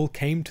 Paul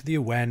came to the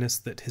awareness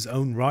that his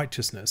own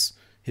righteousness,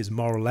 his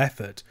moral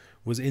effort,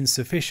 was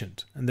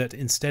insufficient, and that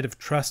instead of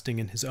trusting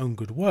in his own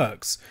good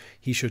works,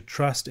 he should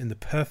trust in the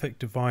perfect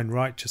divine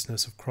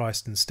righteousness of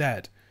Christ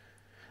instead.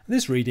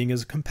 This reading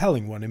is a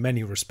compelling one in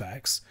many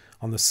respects.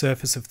 On the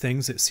surface of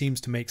things, it seems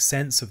to make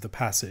sense of the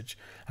passage,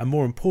 and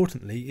more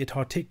importantly, it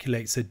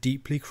articulates a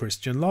deeply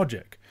Christian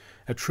logic,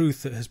 a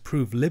truth that has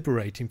proved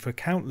liberating for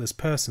countless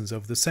persons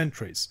over the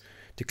centuries,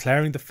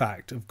 declaring the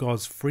fact of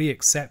God's free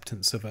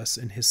acceptance of us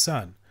in his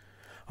Son.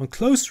 On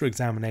closer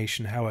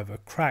examination, however,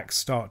 cracks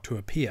start to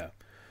appear.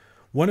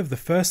 One of the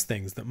first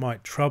things that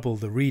might trouble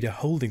the reader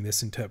holding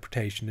this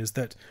interpretation is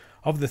that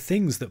of the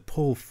things that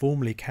Paul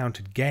formerly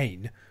counted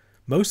gain,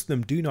 most of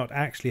them do not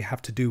actually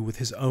have to do with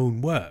his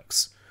own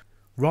works.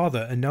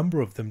 Rather, a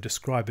number of them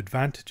describe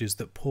advantages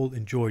that Paul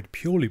enjoyed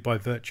purely by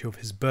virtue of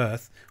his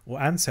birth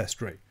or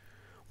ancestry.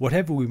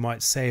 Whatever we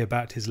might say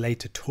about his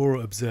later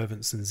Torah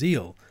observance and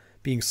zeal,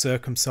 being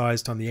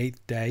circumcised on the 8th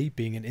day,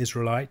 being an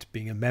Israelite,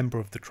 being a member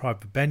of the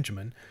tribe of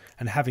Benjamin,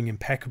 and having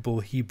impeccable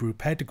Hebrew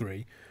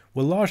pedigree,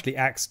 were largely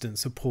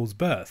accidents of Paul's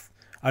birth,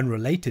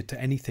 unrelated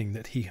to anything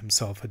that he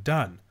himself had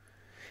done.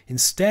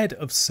 Instead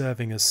of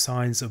serving as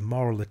signs of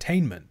moral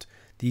attainment,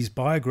 these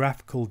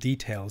biographical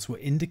details were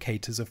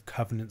indicators of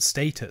covenant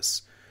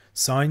status,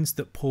 signs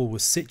that Paul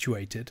was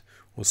situated,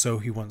 or so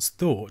he once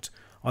thought,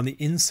 on the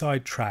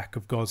inside track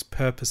of God's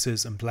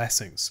purposes and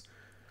blessings.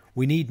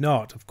 We need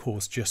not, of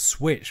course, just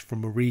switch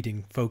from a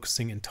reading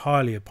focusing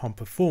entirely upon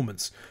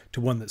performance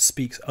to one that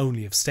speaks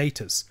only of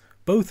status.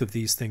 Both of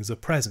these things are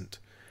present.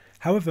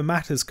 However,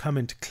 matters come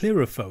into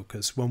clearer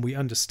focus when we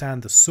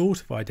understand the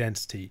sort of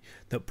identity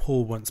that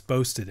Paul once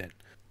boasted in,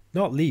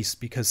 not least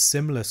because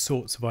similar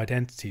sorts of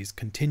identities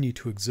continue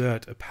to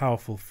exert a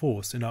powerful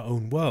force in our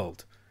own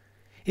world.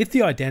 If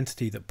the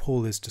identity that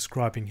Paul is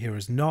describing here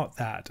is not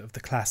that of the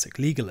classic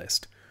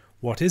legalist,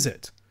 what is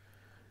it?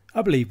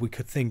 I believe we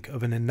could think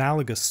of an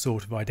analogous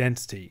sort of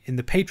identity in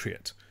the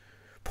patriot.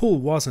 Paul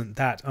wasn't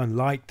that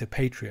unlike the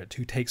patriot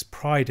who takes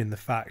pride in the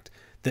fact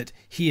that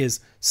he is,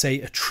 say,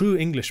 a true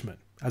Englishman,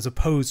 as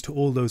opposed to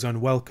all those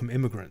unwelcome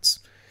immigrants.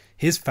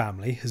 His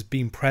family has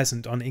been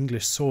present on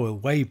English soil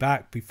way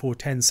back before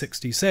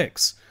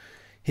 1066.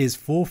 His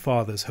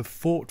forefathers have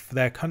fought for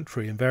their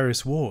country in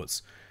various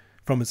wars.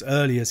 From as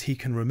early as he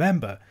can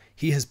remember,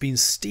 he has been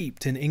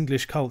steeped in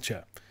English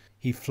culture.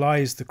 He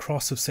flies the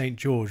cross of St.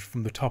 George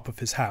from the top of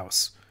his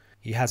house.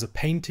 He has a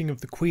painting of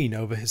the Queen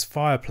over his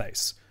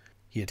fireplace.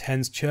 He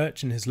attends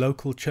church in his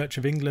local Church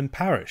of England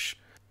parish.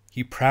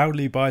 He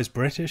proudly buys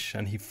British,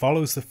 and he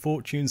follows the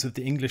fortunes of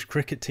the English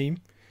cricket team.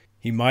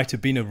 He might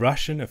have been a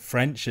Russian, a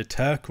French, a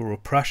Turk, or a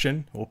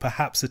Prussian, or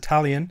perhaps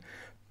Italian,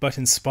 but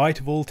in spite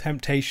of all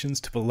temptations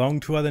to belong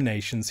to other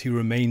nations, he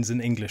remains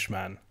an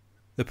Englishman.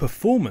 The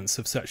performance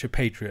of such a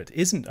patriot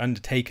isn't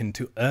undertaken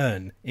to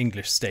earn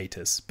English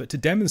status, but to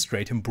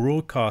demonstrate and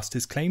broadcast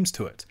his claims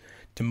to it,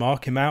 to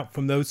mark him out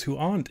from those who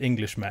aren't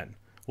Englishmen,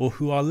 or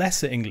who are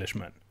lesser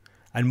Englishmen,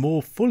 and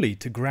more fully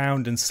to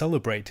ground and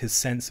celebrate his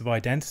sense of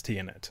identity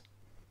in it.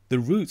 The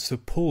roots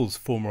of Paul's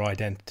former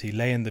identity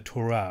lay in the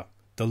Torah,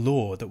 the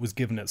law that was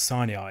given at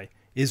Sinai,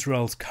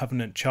 Israel's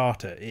covenant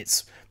charter,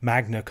 its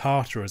Magna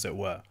Carta as it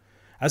were.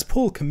 As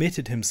Paul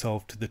committed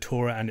himself to the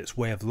Torah and its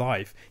way of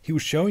life, he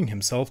was showing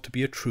himself to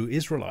be a true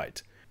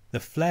Israelite. The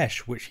flesh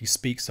which he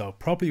speaks of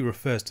probably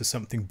refers to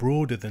something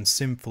broader than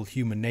sinful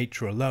human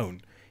nature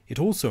alone. It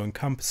also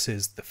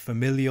encompasses the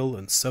familial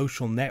and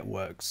social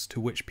networks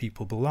to which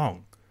people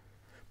belong.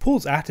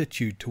 Paul's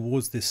attitude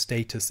towards this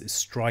status is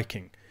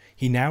striking.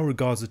 He now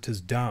regards it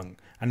as dung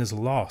and as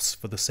loss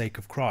for the sake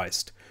of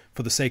Christ.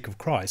 For the sake of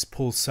Christ,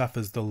 Paul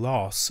suffers the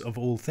loss of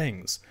all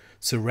things,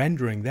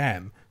 surrendering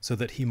them so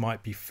that he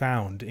might be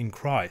found in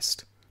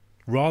Christ.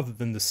 Rather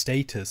than the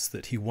status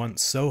that he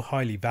once so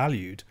highly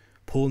valued,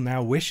 Paul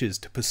now wishes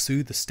to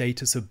pursue the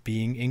status of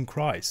being in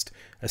Christ,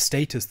 a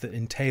status that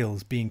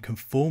entails being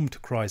conformed to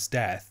Christ's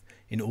death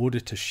in order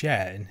to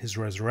share in his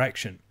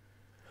resurrection.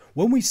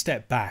 When we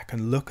step back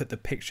and look at the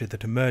picture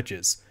that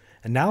emerges,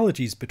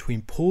 analogies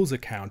between Paul's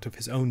account of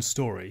his own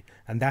story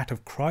and that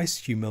of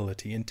Christ's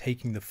humility in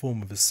taking the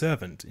form of a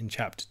servant in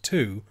chapter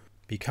 2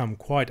 become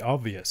quite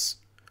obvious.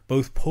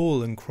 Both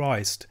Paul and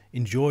Christ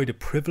enjoyed a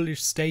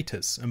privileged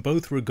status, and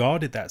both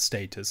regarded that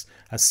status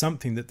as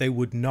something that they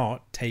would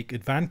not take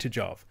advantage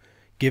of,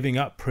 giving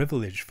up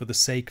privilege for the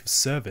sake of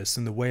service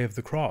in the way of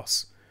the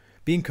cross.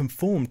 Being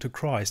conformed to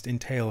Christ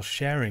entails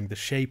sharing the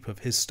shape of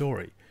his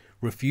story,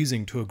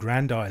 refusing to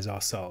aggrandize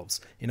ourselves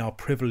in our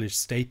privileged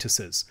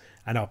statuses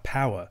and our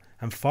power,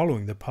 and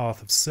following the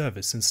path of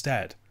service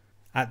instead.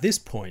 At this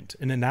point,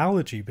 an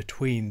analogy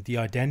between the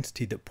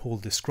identity that Paul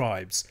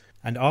describes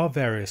and our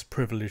various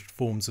privileged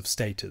forms of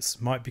status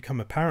might become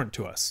apparent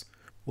to us.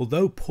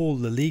 Although Paul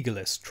the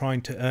legalist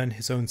trying to earn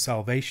his own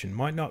salvation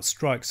might not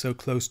strike so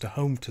close to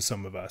home to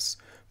some of us,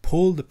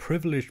 Paul the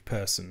privileged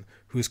person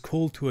who is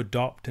called to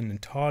adopt an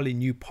entirely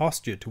new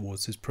posture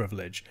towards his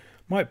privilege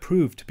might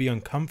prove to be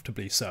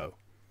uncomfortably so.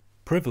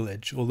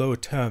 Privilege, although a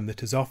term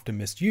that is often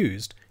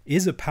misused,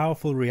 is a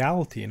powerful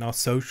reality in our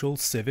social,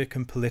 civic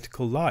and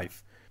political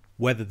life.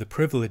 Whether the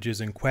privileges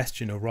in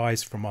question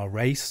arise from our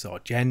race, our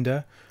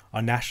gender,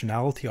 our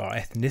nationality, our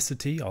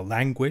ethnicity, our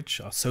language,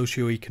 our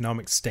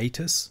socio-economic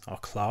status, our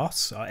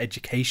class, our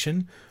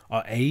education,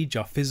 our age,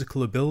 our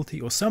physical ability,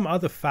 or some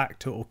other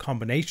factor or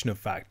combination of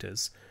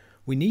factors,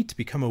 we need to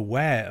become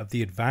aware of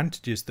the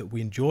advantages that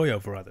we enjoy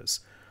over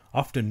others,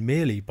 often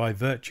merely by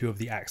virtue of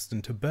the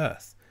accident of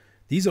birth.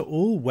 These are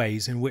all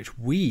ways in which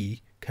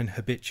we can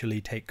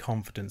habitually take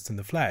confidence in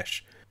the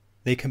flesh.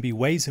 They can be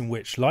ways in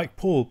which, like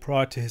Paul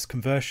prior to his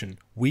conversion,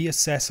 we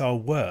assess our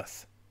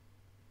worth.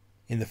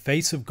 In the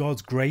face of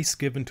God's grace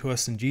given to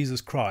us in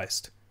Jesus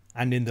Christ,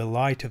 and in the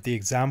light of the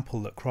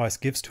example that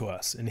Christ gives to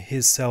us in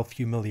his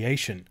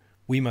self-humiliation,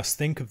 we must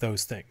think of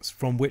those things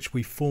from which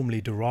we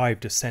formerly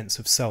derived a sense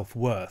of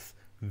self-worth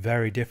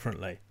very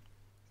differently.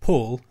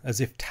 Paul, as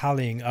if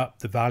tallying up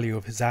the value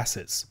of his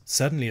assets,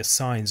 suddenly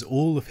assigns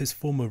all of his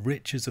former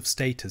riches of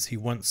status he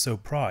once so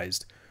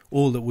prized,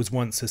 all that was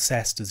once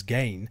assessed as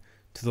gain,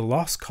 to the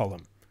loss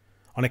column.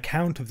 On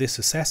account of this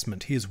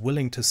assessment, he is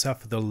willing to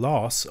suffer the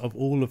loss of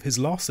all of his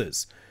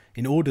losses,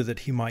 in order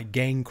that he might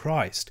gain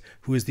Christ,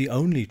 who is the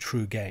only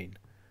true gain.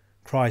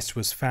 Christ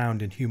was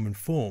found in human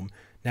form.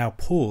 Now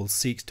Paul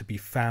seeks to be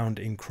found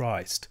in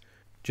Christ.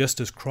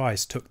 Just as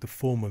Christ took the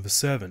form of a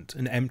servant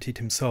and emptied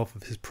himself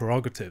of his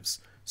prerogatives,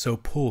 so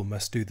Paul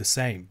must do the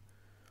same.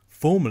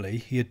 Formerly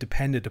he had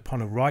depended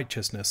upon a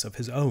righteousness of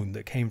his own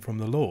that came from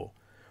the law.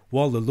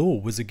 While the law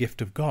was a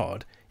gift of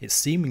God, it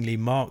seemingly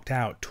marked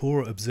out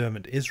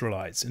Torah-observant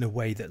Israelites in a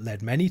way that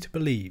led many to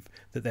believe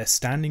that their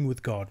standing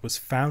with God was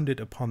founded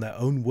upon their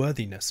own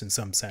worthiness in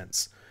some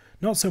sense,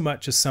 not so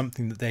much as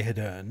something that they had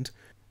earned,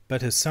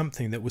 but as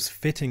something that was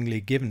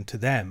fittingly given to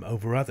them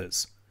over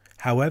others.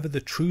 However,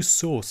 the true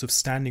source of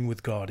standing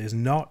with God is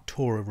not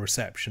Torah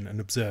reception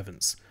and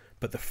observance,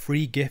 but the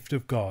free gift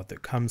of God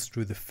that comes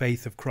through the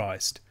faith of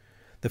Christ.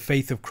 The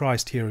faith of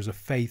Christ here is a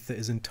faith that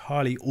is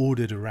entirely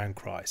ordered around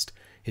Christ.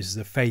 It is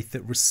a faith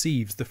that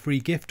receives the free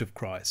gift of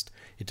Christ.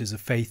 It is a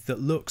faith that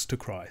looks to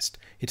Christ.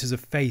 It is a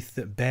faith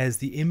that bears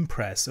the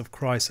impress of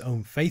Christ's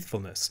own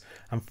faithfulness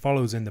and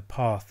follows in the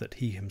path that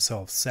he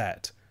himself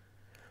set.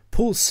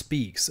 Paul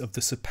speaks of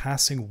the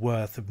surpassing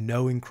worth of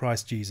knowing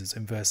Christ Jesus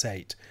in verse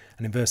 8,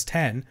 and in verse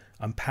 10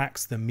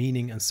 unpacks the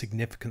meaning and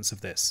significance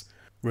of this,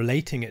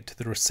 relating it to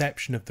the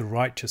reception of the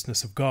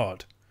righteousness of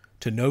God.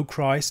 To know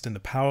Christ and the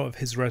power of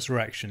his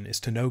resurrection is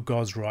to know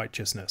God's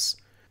righteousness.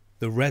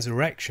 The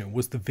resurrection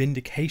was the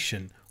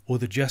vindication or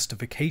the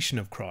justification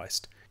of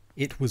Christ.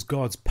 It was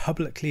God's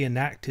publicly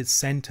enacted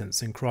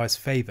sentence in Christ's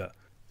favour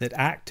that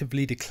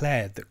actively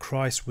declared that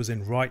Christ was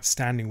in right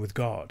standing with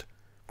God.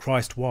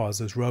 Christ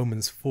was, as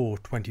Romans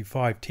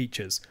 4:25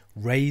 teaches,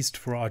 raised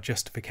for our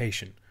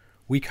justification.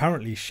 We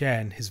currently share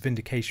in his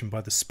vindication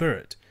by the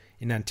Spirit,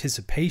 in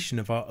anticipation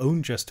of our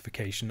own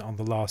justification on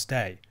the last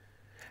day.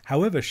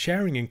 However,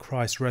 sharing in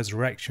Christ's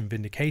resurrection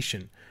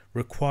vindication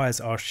requires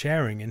our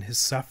sharing in his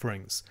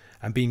sufferings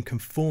and being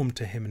conformed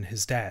to him in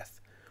his death.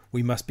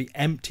 We must be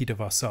emptied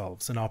of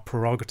ourselves and our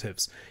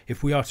prerogatives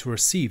if we are to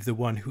receive the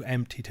one who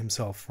emptied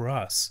himself for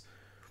us.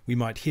 We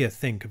might here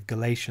think of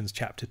Galatians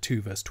chapter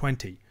 2 verse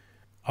 20.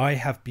 I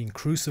have been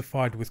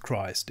crucified with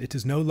Christ. It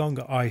is no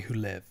longer I who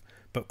live,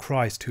 but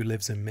Christ who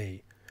lives in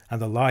me. And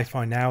the life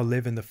I now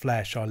live in the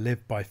flesh I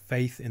live by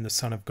faith in the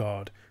Son of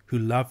God, who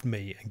loved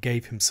me and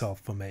gave himself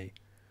for me.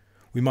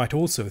 We might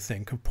also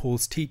think of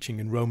Paul's teaching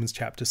in Romans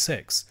chapter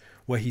 6,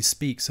 where he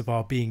speaks of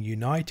our being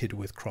united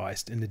with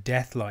Christ in a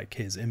death like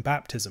his in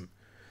baptism,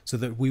 so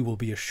that we will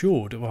be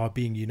assured of our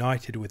being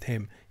united with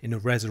him in a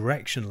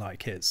resurrection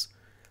like his.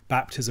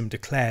 Baptism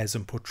declares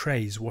and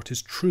portrays what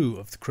is true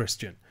of the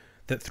Christian,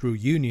 that through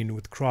union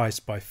with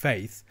Christ by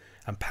faith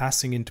and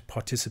passing into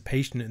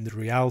participation in the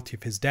reality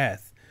of his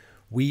death,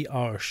 we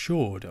are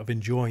assured of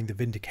enjoying the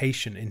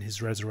vindication in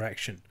his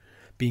resurrection,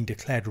 being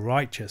declared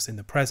righteous in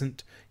the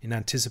present in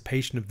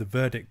anticipation of the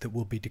verdict that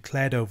will be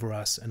declared over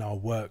us and our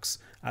works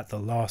at the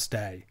last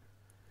day.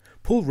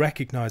 Paul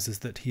recognizes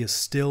that he is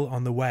still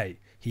on the way.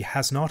 He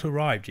has not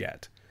arrived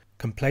yet.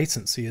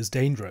 Complacency is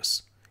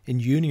dangerous. In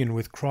union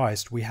with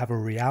Christ, we have a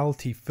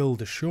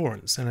reality-filled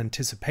assurance and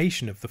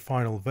anticipation of the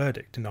final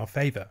verdict in our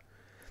favor.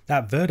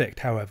 That verdict,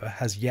 however,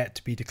 has yet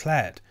to be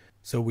declared,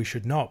 so we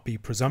should not be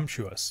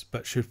presumptuous,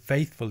 but should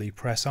faithfully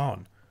press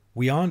on.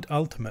 We aren't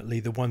ultimately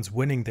the ones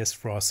winning this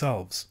for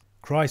ourselves.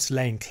 Christ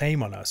laying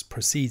claim on us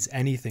precedes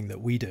anything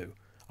that we do.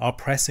 Our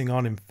pressing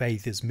on in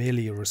faith is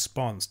merely a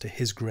response to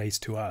his grace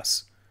to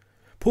us.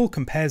 Paul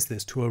compares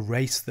this to a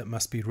race that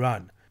must be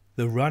run.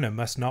 The runner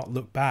must not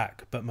look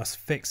back, but must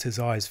fix his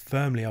eyes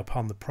firmly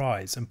upon the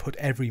prize and put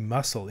every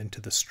muscle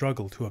into the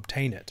struggle to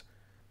obtain it.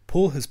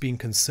 Paul has been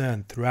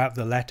concerned throughout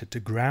the letter to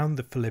ground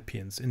the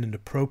Philippians in an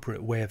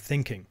appropriate way of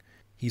thinking.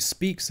 He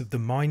speaks of the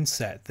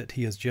mindset that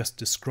he has just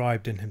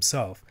described in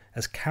himself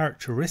as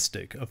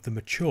characteristic of the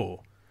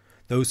mature.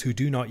 Those who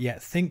do not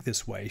yet think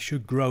this way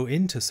should grow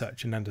into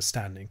such an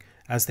understanding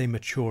as they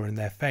mature in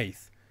their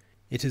faith.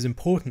 It is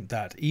important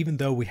that, even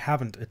though we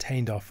haven't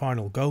attained our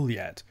final goal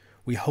yet,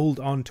 we hold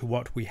on to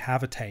what we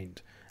have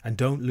attained and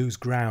don't lose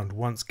ground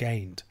once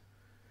gained.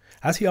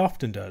 As he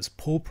often does,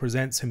 Paul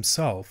presents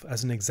himself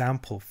as an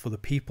example for the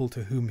people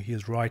to whom he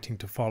is writing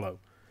to follow.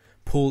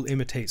 Paul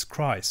imitates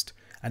Christ,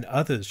 and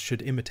others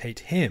should imitate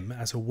him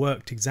as a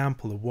worked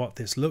example of what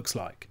this looks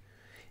like.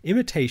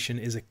 Imitation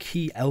is a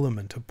key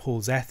element of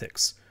Paul's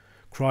ethics.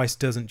 Christ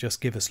doesn't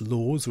just give us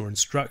laws or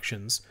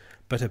instructions,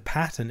 but a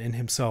pattern in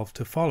himself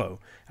to follow,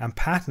 and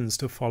patterns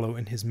to follow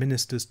in his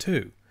ministers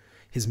too.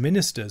 His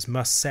ministers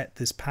must set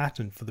this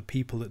pattern for the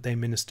people that they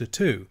minister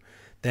to.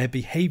 Their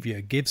behavior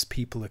gives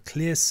people a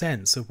clear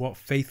sense of what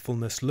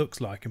faithfulness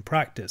looks like in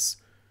practice.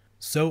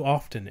 So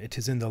often it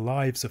is in the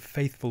lives of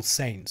faithful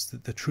saints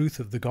that the truth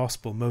of the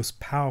gospel most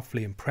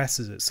powerfully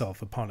impresses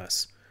itself upon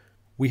us.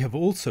 We have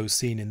also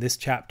seen in this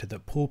chapter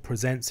that Paul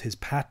presents his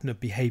pattern of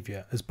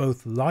behavior as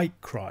both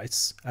like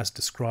Christ's, as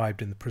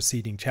described in the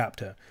preceding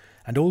chapter,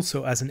 and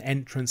also as an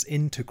entrance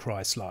into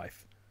Christ's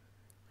life.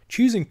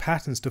 Choosing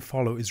patterns to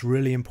follow is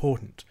really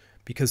important,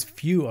 because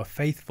few are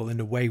faithful in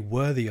a way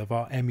worthy of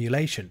our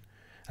emulation,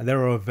 and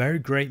there are a very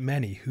great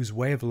many whose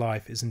way of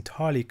life is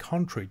entirely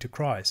contrary to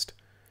Christ.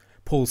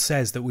 Paul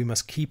says that we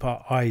must keep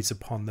our eyes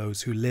upon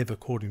those who live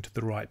according to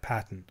the right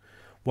pattern,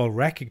 while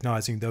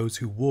recognizing those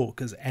who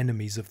walk as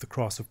enemies of the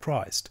cross of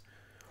Christ.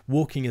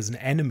 Walking as an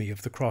enemy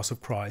of the cross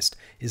of Christ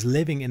is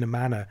living in a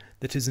manner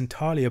that is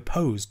entirely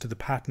opposed to the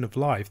pattern of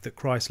life that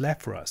Christ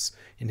left for us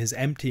in his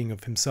emptying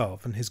of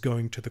himself and his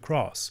going to the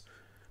cross.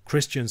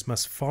 Christians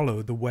must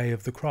follow the way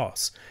of the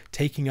cross,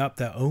 taking up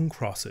their own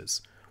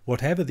crosses,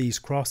 whatever these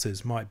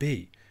crosses might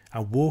be,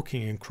 and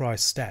walking in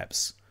Christ's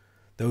steps.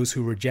 Those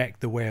who reject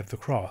the way of the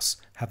cross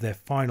have their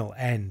final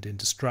end in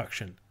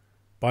destruction.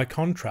 By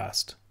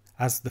contrast,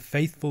 as the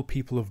faithful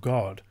people of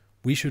God,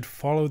 we should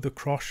follow the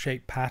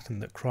cross-shaped pattern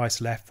that Christ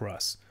left for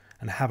us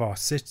and have our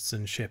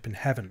citizenship in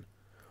heaven.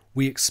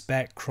 We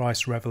expect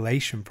Christ's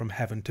revelation from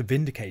heaven to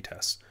vindicate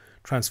us,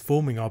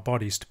 transforming our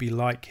bodies to be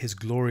like his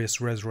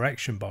glorious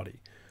resurrection body,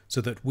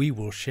 so that we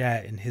will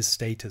share in his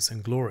status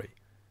and glory.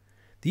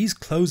 These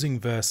closing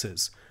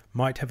verses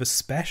might have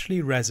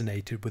especially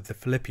resonated with the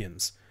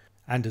Philippians,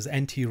 and as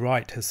N.T.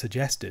 Wright has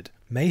suggested,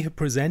 may have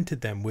presented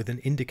them with an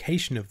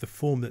indication of the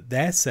form that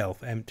their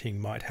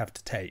self-emptying might have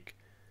to take.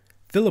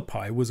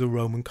 Philippi was a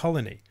Roman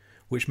colony,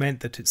 which meant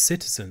that its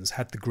citizens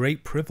had the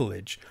great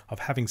privilege of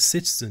having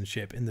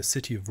citizenship in the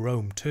city of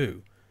Rome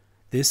too.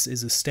 This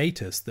is a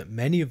status that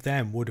many of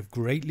them would have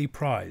greatly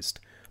prized,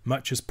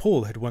 much as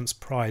Paul had once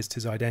prized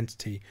his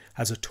identity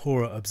as a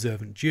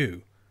Torah-observant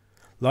Jew.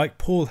 Like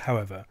Paul,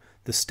 however,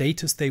 the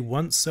status they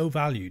once so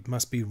valued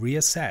must be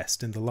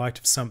reassessed in the light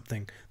of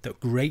something that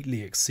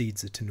greatly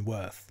exceeds it in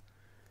worth.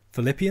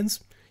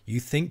 Philippians, you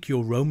think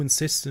your Roman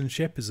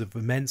citizenship is of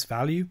immense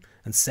value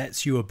and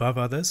sets you above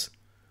others?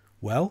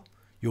 Well,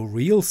 your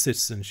real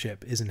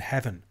citizenship is in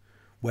heaven,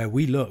 where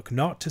we look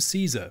not to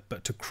Caesar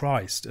but to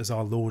Christ as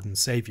our Lord and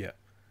Saviour.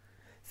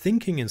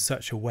 Thinking in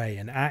such a way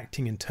and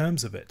acting in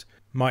terms of it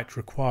might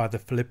require the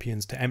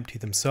Philippians to empty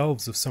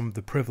themselves of some of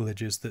the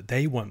privileges that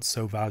they once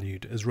so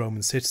valued as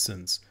Roman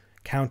citizens,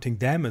 counting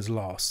them as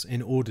loss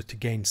in order to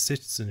gain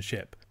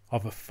citizenship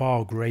of a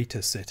far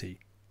greater city.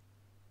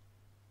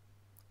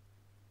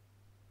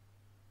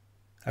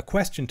 A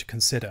question to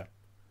consider.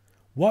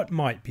 What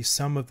might be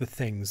some of the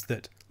things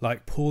that,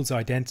 like Paul's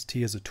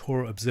identity as a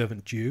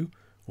Torah-observant Jew,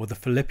 or the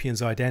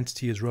Philippians'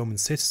 identity as Roman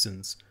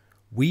citizens,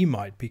 we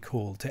might be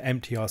called to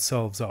empty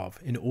ourselves of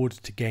in order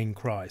to gain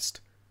Christ?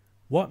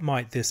 What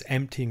might this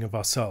emptying of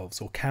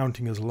ourselves or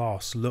counting as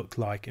loss look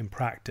like in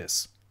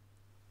practice?